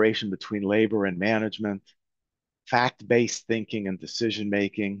 Cooperation between labor and management. Fact-based thinking and decision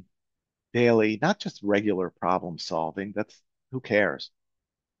making. Daily, not just regular problem solving. That's who cares?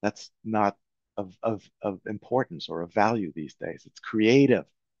 That's not of importance or of value these days. It's creative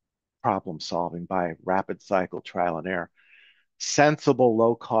problem solving by rapid cycle trial and error. Sensible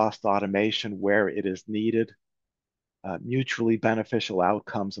low cost automation where it is needed. Mutually beneficial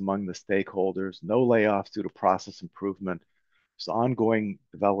outcomes among the stakeholders. No layoffs due to process improvement. So ongoing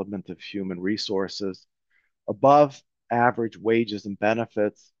development of human resources. Above average wages and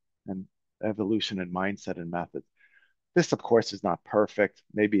benefits, and evolution in mindset and methods. This, of course, is not perfect.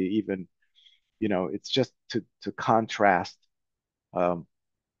 Maybe even, it's just to contrast um,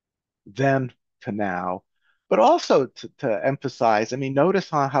 then to now, but also to emphasize. I mean, notice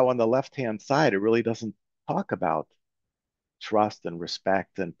how on the left-hand side, it really doesn't talk about trust and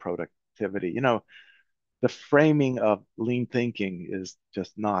respect and productivity. The framing of lean thinking is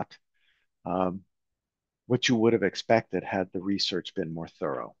just not um, what you would have expected had the research been more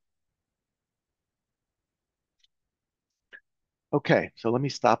thorough. Okay, so let me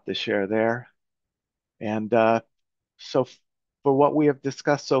stop the share there. And so for what we have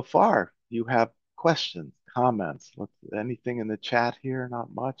discussed so far, you have questions, comments, anything in the chat here?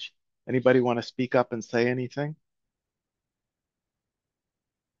 Not much. Anybody want to speak up and say anything?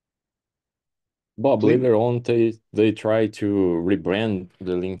 Bob, Please. later on, they try to rebrand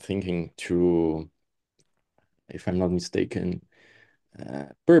the lean thinking to, if I'm not mistaken,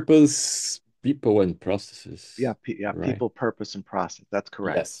 purpose, people, and processes, Yeah, right? people, purpose, and process. That's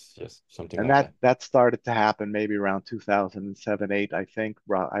correct. Yes, something And like that. that started to happen maybe around 2007, 8, I think.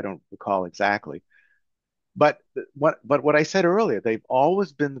 I don't recall exactly. But what I said earlier, they've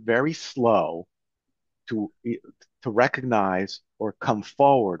always been very slow to to recognize or come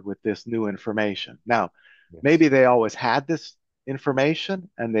forward with this new information. Now, Yes. maybe they always had this information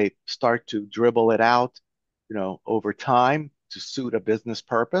and they start to dribble it out, over time to suit a business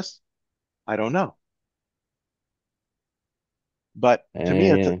purpose. I don't know. But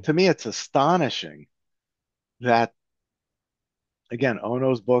And to me it's astonishing that, again,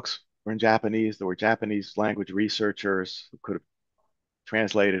 Ono's books were in Japanese. There were Japanese language researchers who could have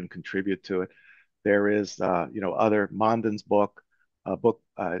translated and contribute to it. There is, other Manden's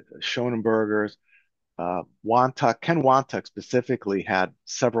Schonenberger's, Wantuck. Ken Wantuck specifically had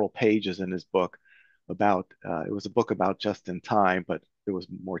several pages in his book it was a book about just in time, but there was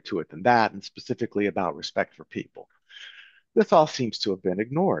more to it than that, and specifically about respect for people. This all seems to have been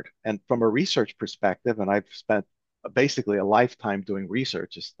ignored. And from a research perspective, and I've spent basically a lifetime doing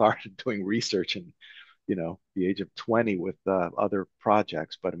research. I started doing research in, the age of 20 with other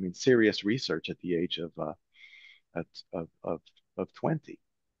projects, but I mean, serious research at the age at, of 20,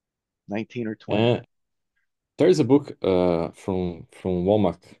 19 or 20. and there's a book from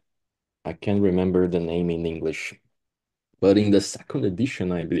Womack. I can't remember the name in English, but in the second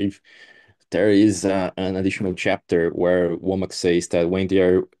edition, I believe there is an additional chapter where Womack says that when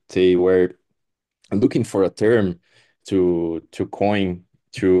they were looking for a term to coin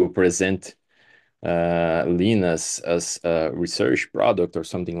to present lean as a research product or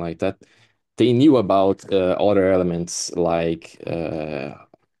something like that, they knew about other elements like the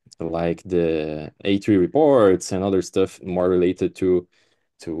A3 reports and other stuff more related to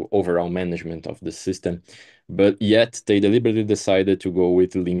overall management of the system, but yet they deliberately decided to go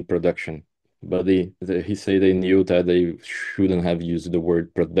with lean production. but he said they knew that they shouldn't have used the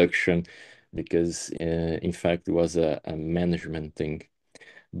word production because, in fact, it was a management thing.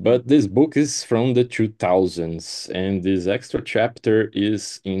 But this book is from the 2000s, and this extra chapter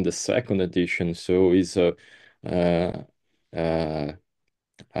is in the second edition, so it's uh, uh,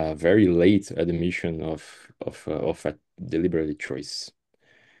 a very late admission of a deliberate choice.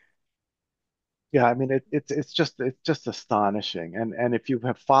 Yeah, I mean it's just astonishing. And if you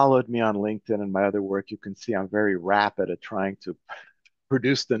have followed me on LinkedIn and my other work, you can see I'm very rapid at trying to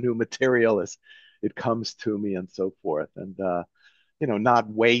produce the new material as it comes to me and so forth. And not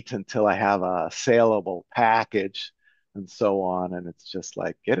wait until I have a saleable package and so on. And it's just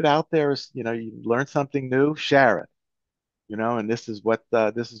like get it out there. You learn something new, share it. And this is one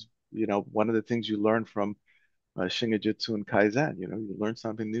of the things you learn from Shingijutsu and Kaizen. You learn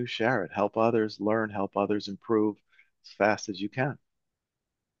something new, share it, help others learn, help others improve as fast as you can.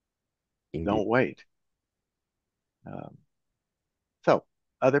 Indeed. Don't wait. Um, so,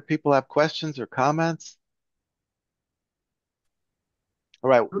 other people have questions or comments? All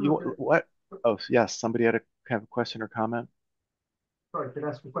right, Bruno, what? Oh, yes, somebody had have a question or comment. sorry, can I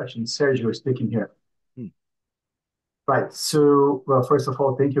ask a question? Sergio speaking here. Hmm. Right. So, well, first of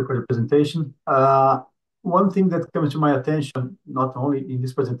all, thank you for the presentation. One thing that comes to my attention, not only in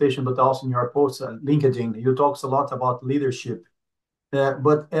this presentation, but also in your posts on LinkedIn, you talk a lot about leadership.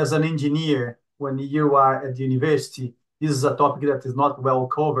 But as an engineer, when you are at the university, this is a topic that is not well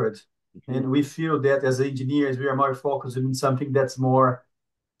covered. Mhm. And we feel that as engineers, we are more focused on something that's more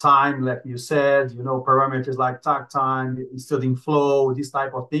time, like you said, parameters like takt time, studying flow, these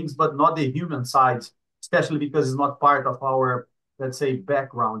type of things, but not the human side, especially because it's not part of our, let's say,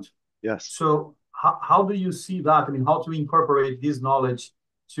 background. Yes. So how do you see that? I mean, how to incorporate this knowledge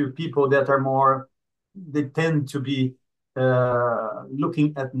to people that are more, they tend to be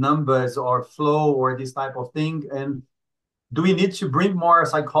looking at numbers or flow or this type of thing. And do we need to bring more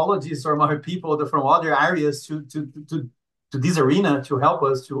psychologists or more people from other areas to this arena to help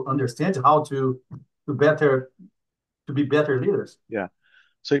us to understand how better to be better leaders? Yeah.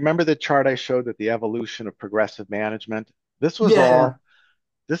 So you remember the chart I showed that the evolution of progressive management? This was Yeah, all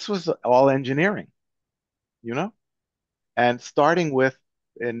this was all engineering, you know? And starting with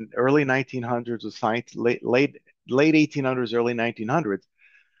in early 1900s with science, late 1800s, early 1900s,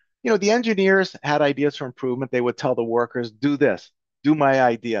 the engineers had ideas for improvement. They would tell the workers, do this, do my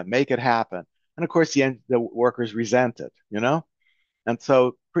idea, make it happen. And of course, the workers resent it. And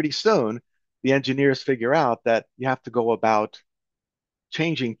so pretty soon, the engineers figure out that you have to go about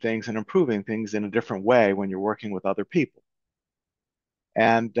changing things and improving things in a different way when you're working with other people.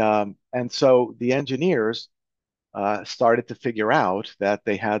 And so the engineers started to figure out that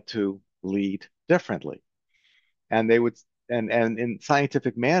they had to lead differently. And they would, and in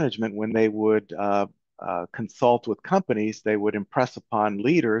scientific management, when they would consult with companies, they would impress upon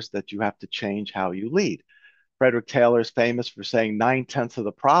leaders that you have to change how you lead. Frederick Taylor is famous for saying 9/10 of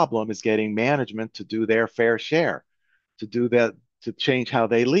the problem is getting management to do their fair share, to do that, to change how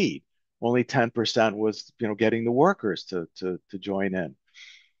they lead. Only 10% was, getting the workers to join in.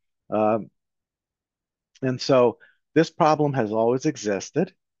 Um, and so this problem has always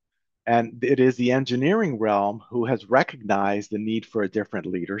existed. And it is the engineering realm who has recognized the need for a different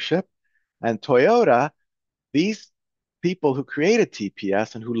leadership. And Toyota, these people who created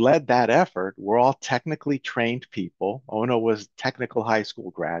TPS and who led that effort were all technically trained people. Ono was a technical high school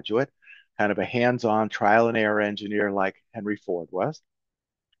graduate, kind of a hands-on trial and error engineer like Henry Ford was.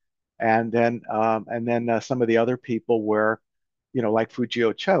 And then some of the other people were, like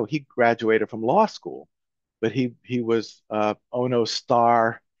Fujio Cho, he graduated from law school, but he was Ono's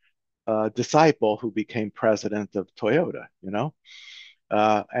star disciple who became president of Toyota.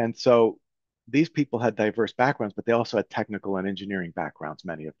 And so these people had diverse backgrounds, but they also had technical and engineering backgrounds,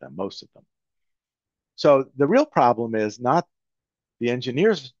 many of them, most of them. So the real problem is not the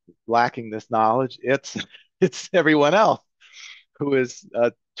engineers lacking this knowledge, it's it's everyone else who is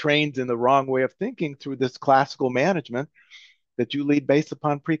trained in the wrong way of thinking through this classical management that you lead based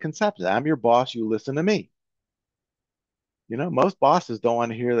upon preconceptions. I'm your boss, you listen to me. Most bosses don't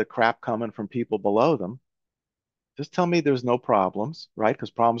want to hear the crap coming from people below them. Just tell me there's no problems, right?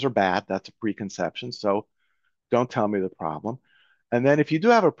 Because problems are bad. That's a preconception. So don't tell me the problem. And then if you do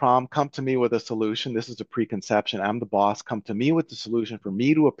have a problem, come to me with a solution. This is a preconception. I'm the boss. Come to me with the solution for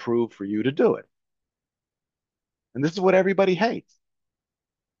me to approve, for you to do it. And this is what everybody hates.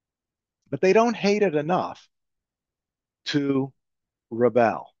 But they don't hate it enough to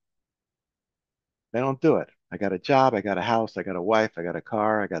rebel. They don't do it. I got a job. I got a house. I got a wife. I got a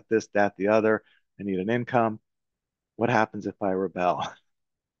car. I got this, that, the other. I need an income. What happens if I rebel?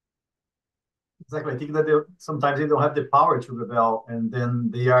 Exactly. I think that sometimes they don't have the power to rebel, and then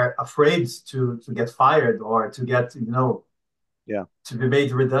they are afraid to get fired or to get, Yeah. to be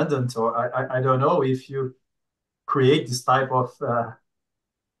made redundant. Or I don't know if you create this type of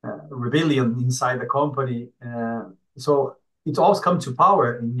rebellion inside the company. So it all comes to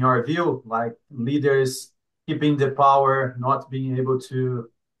power, in your view, like leaders keeping the power, not being able to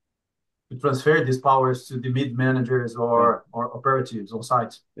transfer these powers to the mid managers Yeah. or operatives on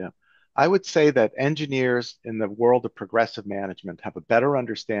site. Yeah. I would say that engineers in the world of progressive management have a better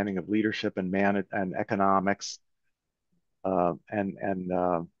understanding of leadership and economics and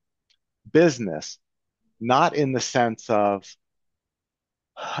business, not in the sense of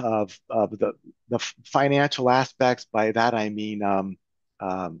the financial aspects. By that I mean um,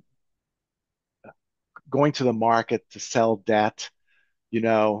 going to the market to sell debt, you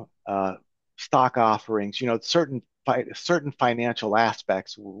know, stock offerings, certain financial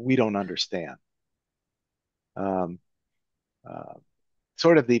aspects we don't understand. Um, uh,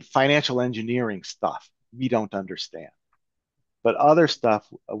 Sort of the financial engineering stuff we don't understand. But other stuff,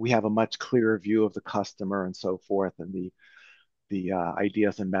 we have a much clearer view of the customer and so forth, and the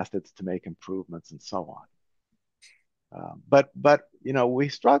ideas and methods to make improvements and so on. But we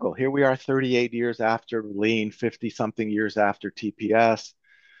struggle. Here we are, 38 years after Lean, 50 something years after TPS,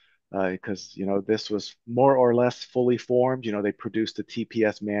 because this was more or less fully formed. They produced a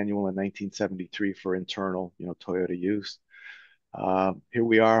TPS manual in 1973 for internal, Toyota use. Here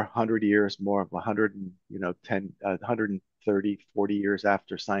we are, 100 years more, 100, 10, 130, 40 years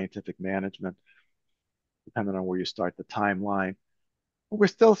after scientific management, depending on where you start the timeline. We're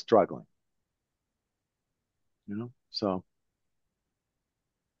still struggling, So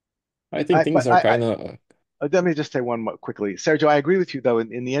I think things are I kind of. let me just say one more quickly, Sergio. I agree with you though.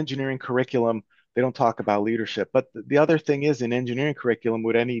 In the engineering curriculum, they don't talk about leadership. But the other thing is, in engineering curriculum,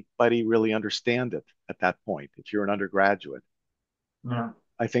 would anybody really understand it at that point if you're an undergraduate? Yeah.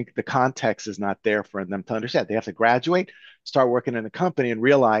 I think the context is not there for them to understand. They have to graduate, start working in a company, and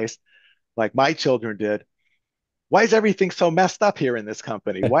realize, like my children did, why is everything so messed up here in this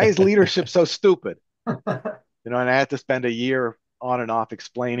company? Why is leadership so stupid? And I had to spend a year on and off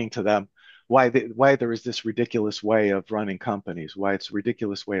explaining to them why there is this ridiculous way of running companies, why it's a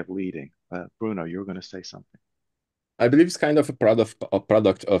ridiculous way of leading. Bruno, you were going to say something. I believe it's kind of a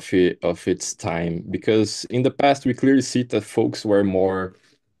product of its time, because in the past we clearly see that folks were more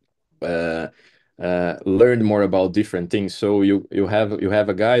uh, learned more about different things. So you have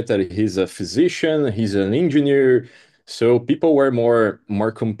a guy that he's a physician, he's an engineer. So people were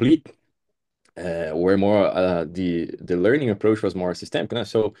more complete, were more the learning approach was more systemic.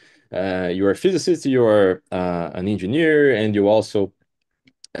 So you're a physicist, you are an engineer, and you also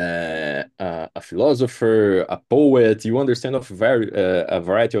a philosopher, a poet. You understand of a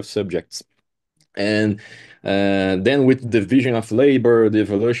variety of subjects. And then with the division of labor, the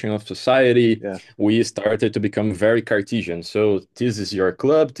evolution of society, Yes. we started to become very Cartesian. So this is your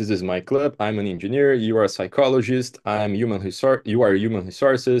club, this is my club. I'm an engineer, you are a psychologist, you are human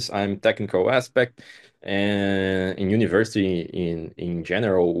resources, I'm technical aspect. And in university, in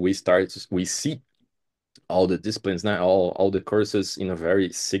general, we see all the disciplines now, all the courses in a very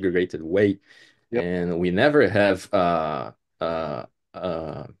segregated way, Yep. and we never have uh, uh,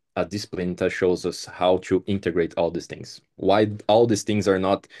 a discipline that shows us how to integrate all these things. Why all these things are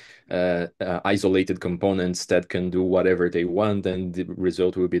not isolated components that can do whatever they want, and the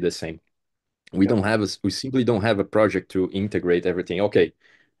result will be the same. Yep. We simply don't have a project to integrate everything. Okay,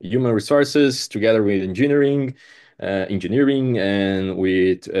 human resources together with engineering and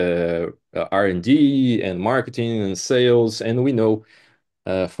with R&D and marketing and sales. And we know,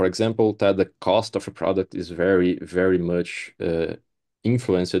 for example, that the cost of a product is very, very much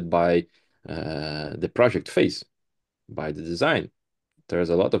influenced by the project phase, by the design. There's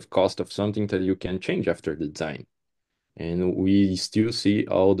a lot of cost of something that you can change after the design. And we still see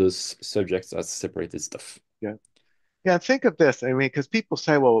all those subjects as separated stuff. Yeah. Yeah. Think of this. I mean, because people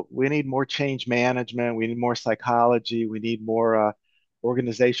say, well, we need more change management, we need more psychology, we need more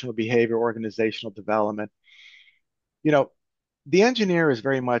organizational behavior, organizational development. You know, the engineer is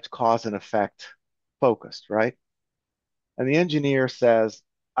very much cause and effect focused, right? And the engineer says,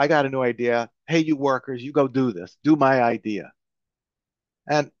 I got a new idea. Hey, you workers, you go do this. Do my idea.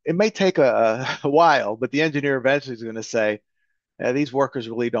 And it may take a while, but the engineer eventually is going to say, these workers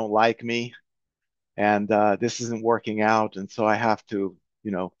really don't like me, and this isn't working out. And so I have to,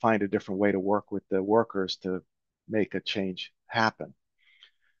 find a different way to work with the workers to make a change happen.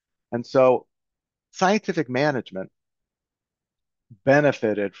 And so scientific management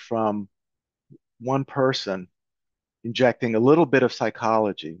benefited from one person injecting a little bit of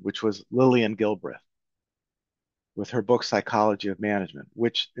psychology, which was Lillian Gilbreth with her book Psychology of Management,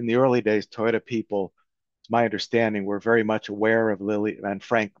 which in the early days, Toyota people, to my understanding, were very much aware of Lily and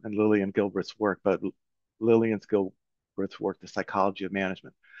Frank and Lillian Gilbreth's work, but Lillian Gilbreth's work, The Psychology of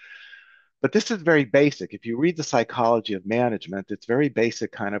Management. But this is very basic. If you read The Psychology of Management, it's very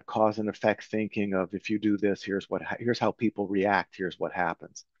basic kind of cause and effect thinking of if you do this, here's how people react, here's what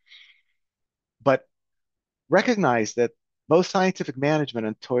happens. But recognize that both scientific management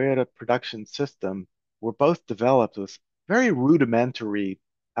and Toyota production system were both developed with very rudimentary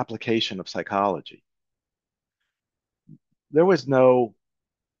application of psychology. There was no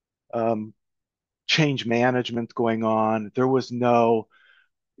um, change management going on. There was no,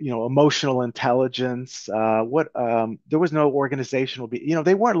 emotional intelligence. There was no organizational.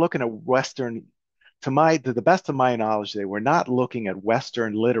 They weren't looking at Western. To the best of my knowledge, they were not looking at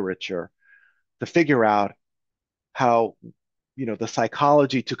Western literature to figure out how, the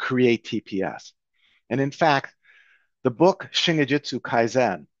psychology to create TPS. And in fact, the book Shingijutsu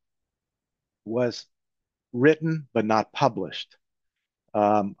Kaizen was written but not published.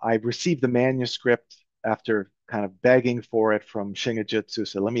 I received the manuscript after kind of begging for it from Shingijutsu.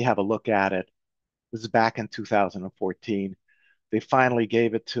 So let me have a look at it. This is back in 2014. They finally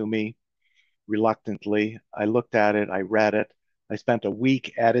gave it to me reluctantly. I looked at it, I read it. I spent a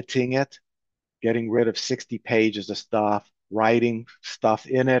week editing it, getting rid of 60 pages of stuff, writing stuff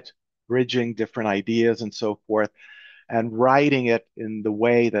in it, bridging different ideas and so forth, and writing it in the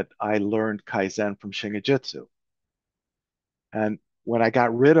way that I learned Kaizen from Shingijutsu. And when I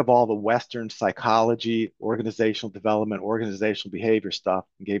got rid of all the Western psychology, organizational development, organizational behavior stuff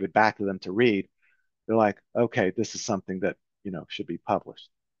and gave it back to them to read, they're like, okay, this is something that, should be published.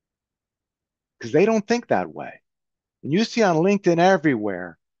 Because they don't think that way. And you see on LinkedIn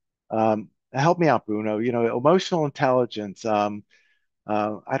everywhere, help me out, Bruno, emotional intelligence,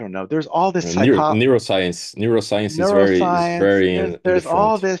 I don't know. There's all this Neuroscience is neuroscience. very in the There's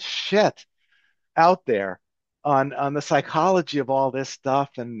all front. this shit out there on the psychology of all this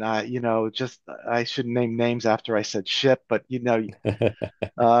stuff, and just I shouldn't name names after I said shit, but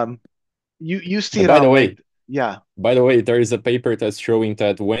um, you see And it by on the LinkedIn. way, Yeah, there is a paper that's showing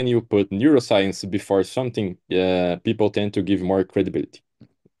that when you put neuroscience before something, people tend to give more credibility.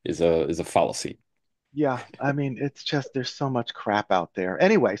 Is a fallacy. yeah. I mean, it's just there's so much crap out there.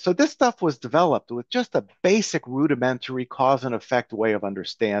 Anyway, so this stuff was developed with just a basic rudimentary cause and effect way of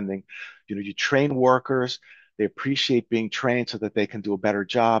understanding. You train workers, they appreciate being trained so that they can do a better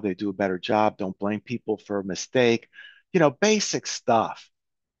job. They do a better job. Don't blame people for a mistake. Basic stuff.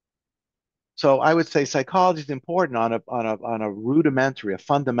 So I would say psychology is important on a rudimentary, a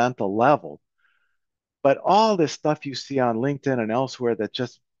fundamental level. But all this stuff you see on LinkedIn and elsewhere that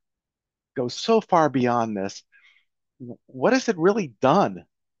just goes so far beyond this, what has it really done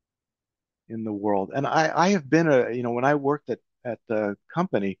in the world? And I have been when I worked at the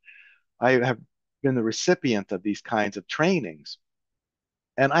company, I have been the recipient of these kinds of trainings.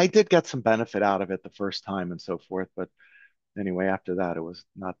 And I did get some benefit out of it the first time and so forth. But anyway, after that, it was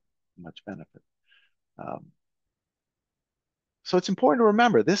not much benefit. Um, so it's important to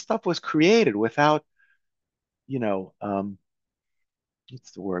remember this stuff was created without, you know, um,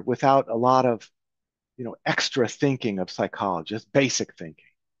 what's the word? Without a lot of, extra thinking of psychology, just basic thinking.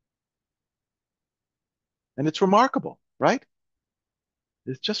 And it's remarkable, right?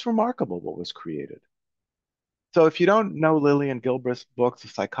 It's just remarkable what was created. So if you don't know Lillian Gilbreth's book, The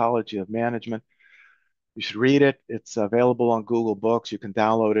Psychology of Management, you should read it. It's available on Google Books. You can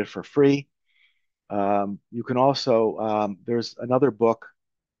download it for free. You can also, there's another book.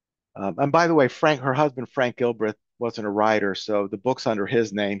 And by the way, her husband, Frank Gilbreth, wasn't a writer, so the book's under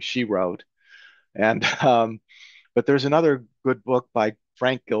his name. She wrote. And, but there's another good book by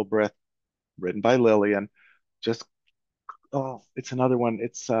Frank Gilbreth, written by Lillian. Just, oh, it's another one.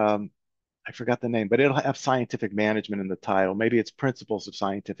 I forgot the name, but it'll have scientific management in the title. Maybe it's Principles of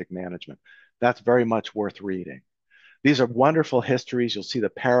Scientific Management. That's very much worth reading. These are wonderful histories. You'll see the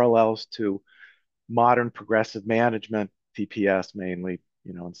parallels to modern progressive management, TPS mainly,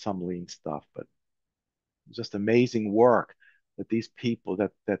 and some lean stuff, but just amazing work that these people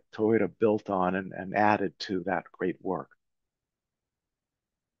that Toyota built on and added to that great work.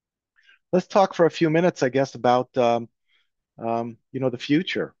 Let's talk for a few minutes, I guess, about the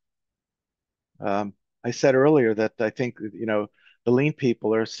future. I said earlier that I think, the lean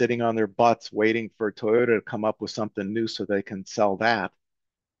people are sitting on their butts waiting for Toyota to come up with something new so they can sell that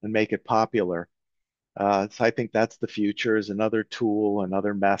and make it popular. So I think that's the future is another tool,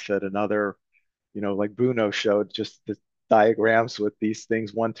 another method, another, like Bruno showed, just the diagrams with these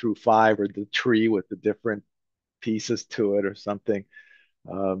things 1 through 5 or the tree with the different pieces to it or something.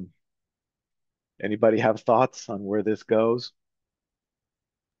 Um, Anybody have thoughts on where this goes?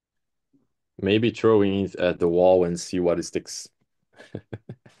 Maybe throwing it at the wall and see what sticks.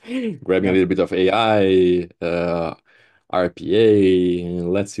 Grabbing a Yeah, little bit of AI, RPA,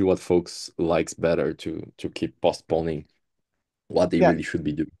 and let's see what folks likes better to keep postponing what they yeah. really should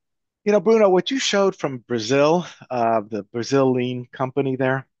be doing. Bruno, what you showed from Brazil, the Brazil lean company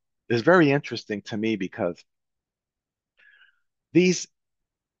there, is very interesting to me because these,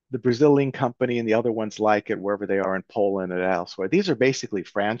 the Brazil lean company and the other ones like it, wherever they are in Poland and elsewhere, these are basically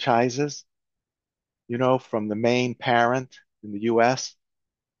franchises, from the main parent in the US.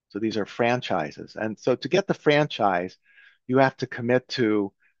 So these are franchises. And so to get the franchise, you have to commit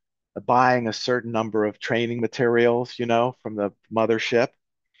to buying a certain number of training materials, from the mothership.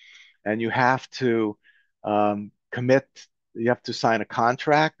 And you have to commit, you have to sign a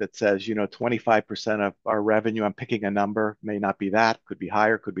contract that says, 25% of our revenue, I'm picking a number, may not be that, could be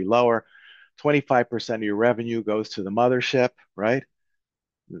higher, could be lower. 25% of your revenue goes to the mothership, right?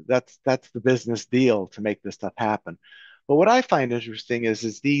 That's the business deal to make this stuff happen. But what I find interesting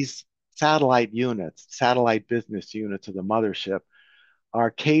is these satellite units, satellite business units of the mothership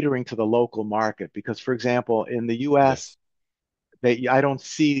are catering to the local market. Because, for example, in the US, Yes. I don't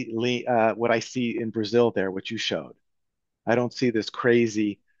see what I see in Brazil there, what you showed. I don't see this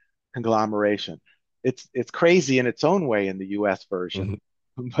crazy conglomeration. It's crazy in its own way in the US version,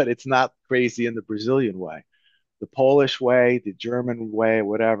 Mhm. but it's not crazy in the Brazilian way. The Polish way, the German way,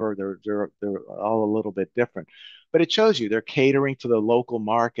 whatever, they're all a little bit different. But it shows you they're catering to the local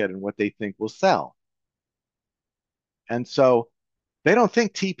market and what they think will sell. And so they don't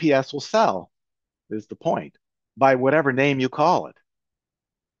think TPS will sell, is the point, by whatever name you call it.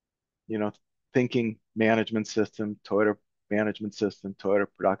 You know, thinking management system, Toyota management system, Toyota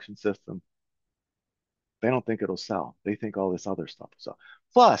production system. They don't think it'll sell. They think all this other stuff will sell.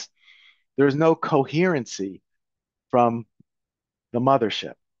 Plus, there's no coherency from the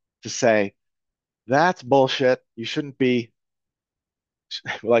mothership to say, that's bullshit. You shouldn't be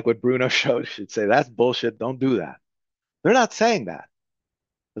like what Bruno showed, should say, that's bullshit. Don't do that. They're not saying that.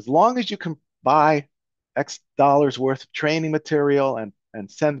 As long as you can buy X dollars worth of training material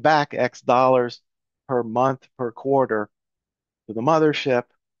and send back X dollars per month, per quarter to the mothership,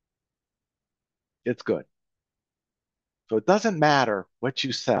 it's good. So it doesn't matter what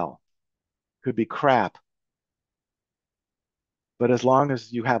you sell. Could be crap, but as long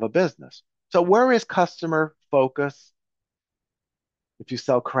as you have a business. So where is customer focus? If you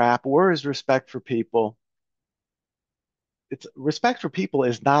sell crap, where is respect for people? It's respect for people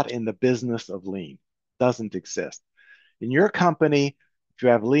is not in the business of lean. Doesn't exist. In your company, if you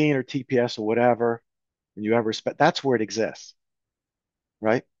have lean or TPS or whatever, and you have respect, that's where it exists,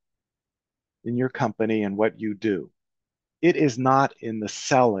 right? In your company and what you do. It is not in the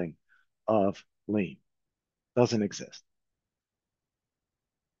selling of lean. Doesn't exist.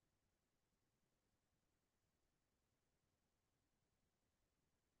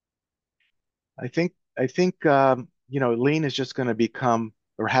 I think lean is just going to become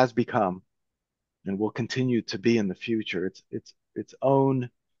or has become and will continue to be in the future. Its own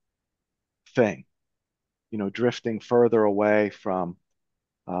thing, drifting further away from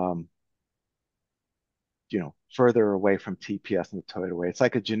um, further away from TPS and the Toyota way. It's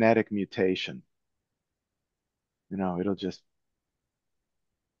like a genetic mutation. It'll just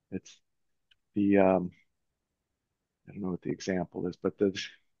it's the I don't know what the example is, but the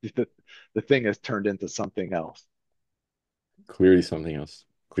the thing has turned into something else. Clearly something else.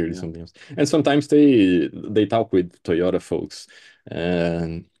 Clearly Yeah. something else. And sometimes they talk with Toyota folks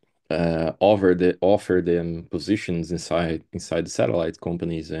and offer them positions inside the satellite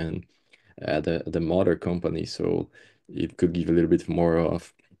companies and the mother company. So it could give a little bit more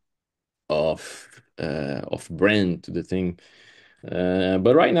of brand to the thing.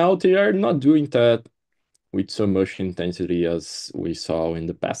 But right now they are not doing that with so much intensity as we saw in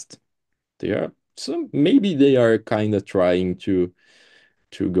the past. They are so maybe they are kind of trying to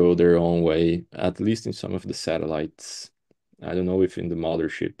go their own way, at least in some of the satellites. I don't know if in the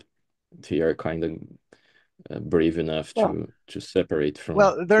mothership they are kind of brave enough Well, to separate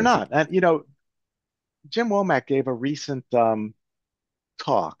they're from not. TP. And Jim Womack gave a recent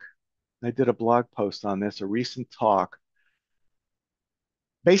talk. I did a blog post on this, a recent talk,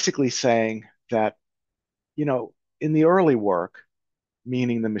 basically saying that, you know, in the early work,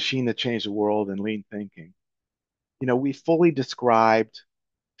 meaning the machine that changed the world and lean thinking, we fully described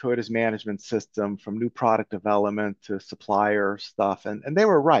Toyota's management system from new product development to supplier stuff. And they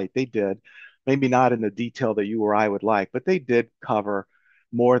were right. They did. Maybe not in the detail that you or I would like, but they did cover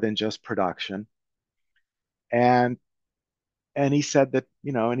more than just production. And and he said that,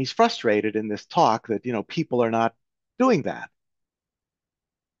 and he's frustrated in this talk that, people are not doing that.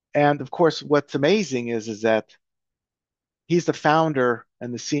 And of course, what's amazing is that he's the founder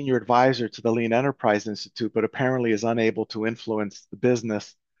and the senior advisor to the Lean Enterprise Institute, but apparently is unable to influence the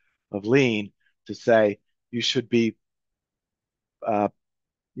business of Lean to say you should be, uh,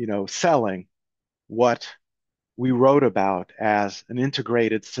 selling what we wrote about as an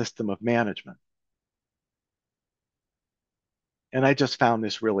integrated system of management. And I just found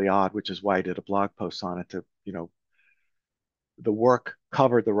this really odd, which is why I did a blog post on it to, the work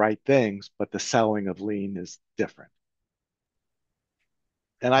covered the right things, but the selling of Lean is different.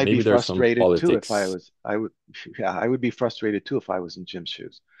 And I'd be Maybe there's some frustrated too if politics. yeah, I would be frustrated too if I was in Jim's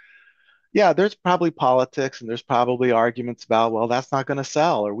shoes. Yeah, there's probably politics and there's probably arguments about, well, that's not going to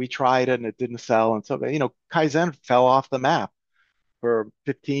sell, or we tried it and it didn't sell. And so, Kaizen fell off the map for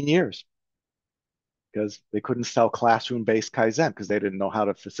 15 years because they couldn't sell classroom-based Kaizen because they didn't know how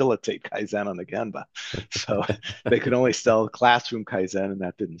to facilitate Kaizen on the Gemba. So they could only sell classroom Kaizen and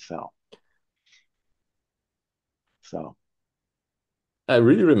that didn't sell. So, I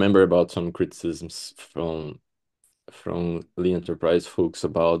really remember about some criticisms from Lean Enterprise folks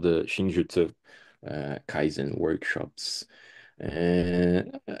about the Shinjutsu Kaizen workshops.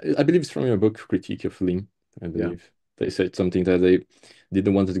 And I believe it's from your book, Critique of Lean, I yeah. believe. They said something that they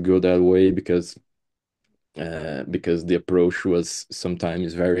didn't want it to go that way because the approach was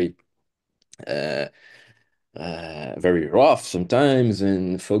sometimes uh, very rough sometimes,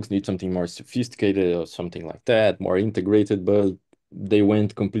 and folks need something more sophisticated or something like that, more integrated, but they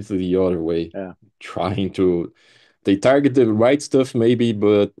went completely the other way, Yeah. trying to they target the right stuff maybe,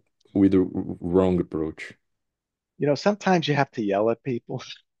 but with the wrong approach. Sometimes you have to yell at people,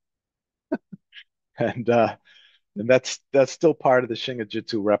 and that's still part of the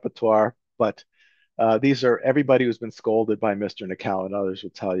Shingijutsu repertoire. But these are everybody who's been scolded by Mr. Nakao and others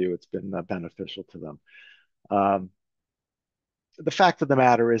will tell you it's been beneficial to them. Um, the fact of the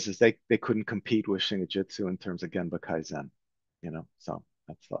matter is they couldn't compete with Shingijutsu in terms of Genba Kaizen, So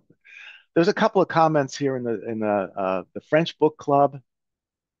that's there's a couple of comments here in the French book club.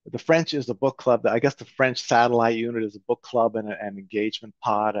 The French is a book club. I guess the French satellite unit is a book club and an engagement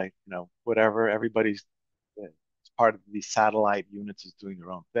pod. Whatever. Everybody's part of these satellite units is doing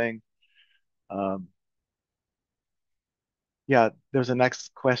their own thing. Um, yeah, there's a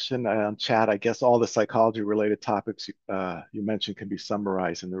next question on chat. I guess all the psychology related topics you mentioned can be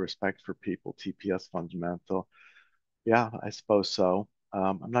summarized in the respect for people, TPS fundamental. Yeah, I suppose so.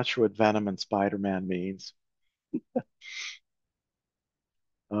 I'm not sure what Venom and Spider-Man means.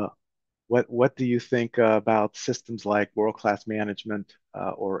 Uh, what do you think about systems like world-class management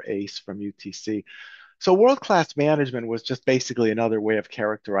or ACE from UTC? So world-class management was just basically another way of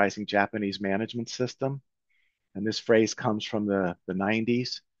characterizing Japanese management system. And this phrase comes from the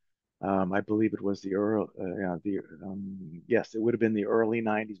 90s. I believe it was the early, yes, it would have been the early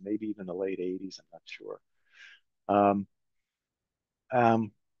 90s, maybe even the late 80s. I'm not sure. Um,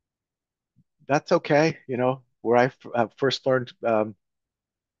 um, that's okay. Where I first learned um,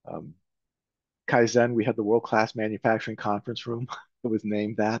 Kaizen, we had the World Class Manufacturing Conference Room. It was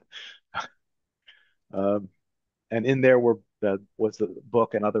named that. Um, and in there was the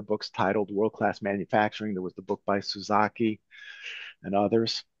book and other books titled World Class Manufacturing. There was the book by Suzaki and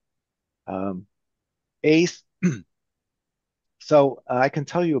others. ACE. So I can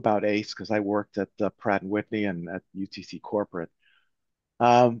tell you about ACE because I worked at Pratt and Whitney and at UTC Corporate.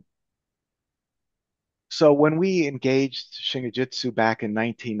 Um, so when we engaged Shingijutsu back in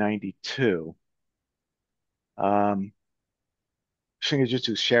 1992, um,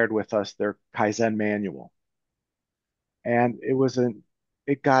 Shingijutsu shared with us their Kaizen manual, and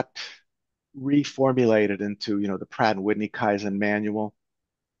it got reformulated into the Pratt and Whitney Kaizen manual,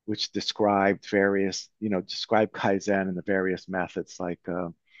 which described Kaizen and the various methods like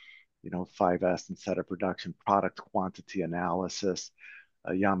 5S and setup production, product quantity analysis,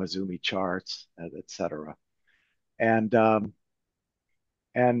 Yamazumi charts, etc. And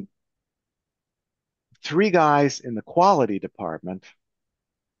and three guys in the quality department.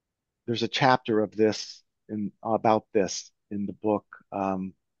 There's a chapter of this about this in the book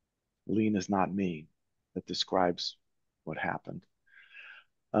Lean is Not Mean that describes what happened.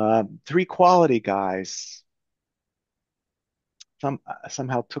 Three quality guys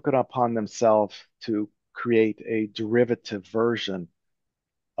somehow took it upon themselves to create a derivative version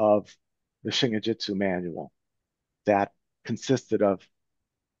of the Shingijutsu manual that consisted of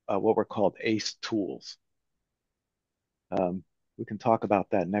what were called ACE tools. We can talk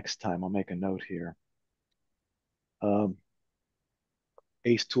about that next time. I'll make a note here. Um,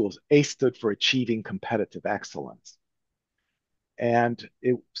 ACE tools. ACE stood for Achieving Competitive Excellence. And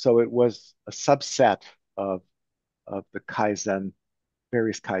so it was a subset of the Kaizen,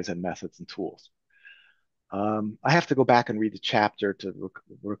 various Kaizen methods and tools. I have to go back and read the chapter to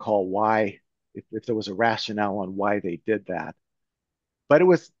recall why, if there was a rationale on why they did that. But it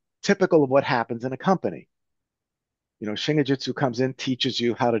was typical of what happens in a company. Shingijutsu comes in, teaches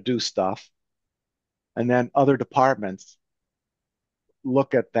you how to do stuff, and then other departments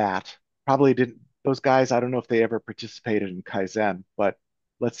look at that. Probably didn't, those guys, I don't know if they ever participated in Kaizen, but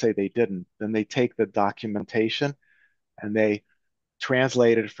let's say they didn't. Then they take the documentation and they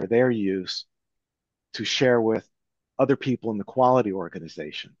translate it for their use to share with other people in the quality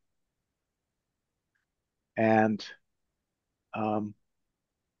organization. And um,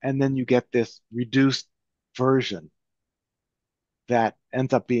 and then you get this reduced version that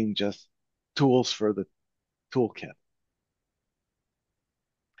ends up being just tools for the toolkit.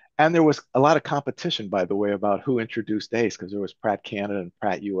 And there was a lot of competition, by the way, about who introduced ACE because there was Pratt Canada and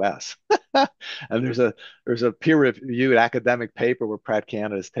Pratt US. And there's a peer-reviewed academic paper where Pratt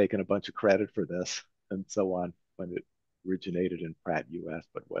Canada has taken a bunch of credit for this and so on when it originated in Pratt US,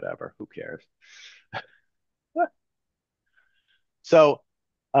 but whatever, who cares? So,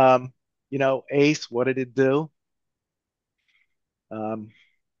 um, ACE, what did it do? Um,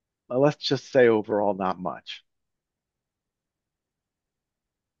 well, let's just say overall, not much.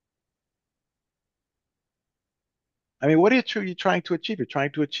 I mean, what are you trying to achieve? You're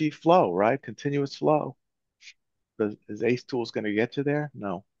trying to achieve flow, right? Continuous flow. Is ACE Tools going to get you there?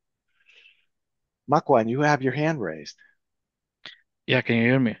 No. Makwan, you have your hand raised. Yeah, can you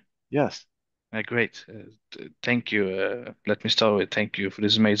hear me? Yes. Great. Thank you. Let me start with thank you for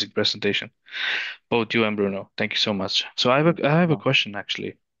this amazing presentation, both you and Bruno. Thank you so much. So I have a Well, question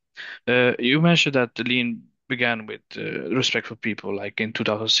actually. You mentioned that the lean began with respect for people, like in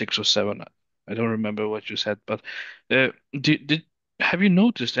 2006 or seven. I don't remember what you said, but uh, did have you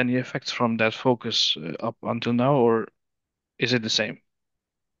noticed any effects from that focus up until now, or is it the same?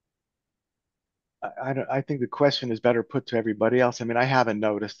 I think the question is better put to everybody else. I mean, I haven't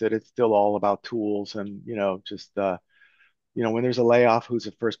noticed it. It's still all about tools and, just, when there's a layoff, who's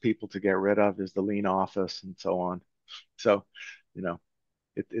the first people to get rid of is the lean office and so on. So, you know,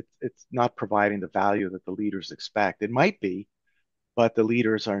 it's not providing the value that the leaders expect. It might be, but the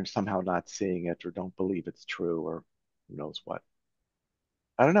leaders are somehow not seeing it or don't believe it's true or who knows what.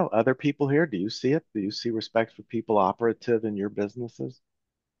 I don't know. Other people here, do you see it? Do you see respect for people operative in your businesses?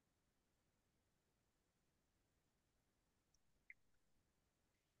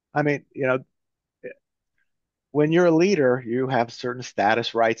 I mean, when you're a leader, you have certain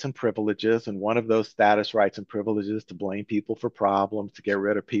status rights and privileges, and one of those status rights and privileges is to blame people for problems, to get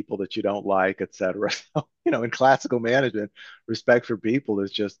rid of people that you don't like, et cetera. So, in classical management, respect for people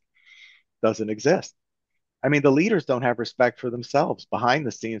is just doesn't exist. I mean, the leaders don't have respect for themselves. Behind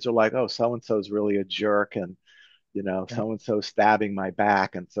the scenes, they're like, oh, so and so is really a jerk, and Yeah. so and so stabbing my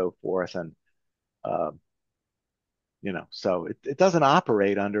back, and so forth. And um, so it doesn't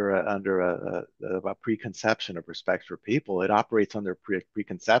operate under a preconception of respect for people. It operates under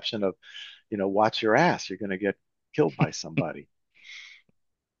preconception of, watch your ass. You're going to get killed by somebody.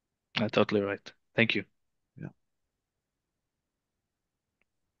 Totally right. Thank you. Yeah.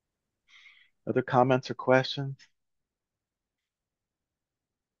 Other comments or questions?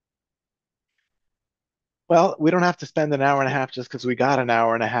 Well, we don't have to spend an hour and a half just because we got an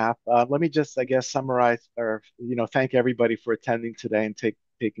hour and a half. Let me just, I guess, summarize or, thank everybody for attending today and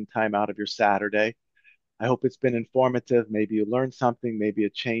taking time out of your Saturday. I hope it's been informative. Maybe you learned something. Maybe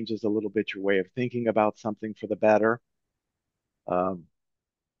it changes a little bit your way of thinking about something for the better. Um,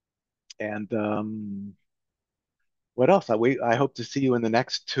 and what else? I hope to see you in the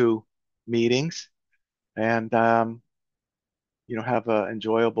next two meetings and, have an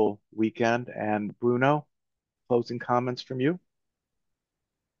enjoyable weekend. And Bruno, closing comments from you?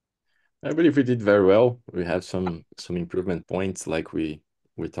 I believe we did very well. We have some improvement points like we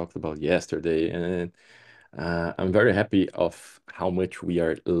talked about yesterday, and I'm very happy of how much we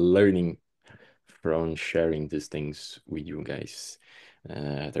are learning from sharing these things with you guys.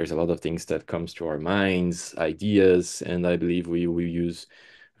 There's a lot of things that comes to our minds, ideas, and I believe we will use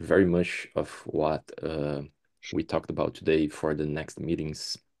very much of what we talked about today for the next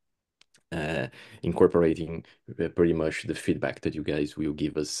meetings, incorporating pretty much the feedback that you guys will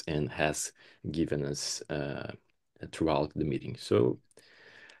give us and has given us throughout the meeting. So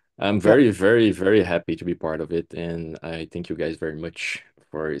I'm Yeah. very, very, very happy to be part of it, and I thank you guys very much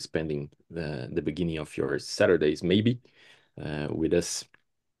for spending the beginning of your Saturdays, maybe, with us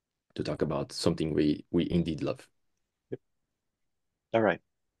to talk about something we indeed love. All right.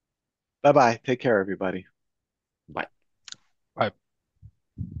 Bye bye. Take care, everybody. Bye. Right.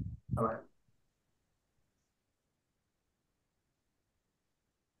 All right.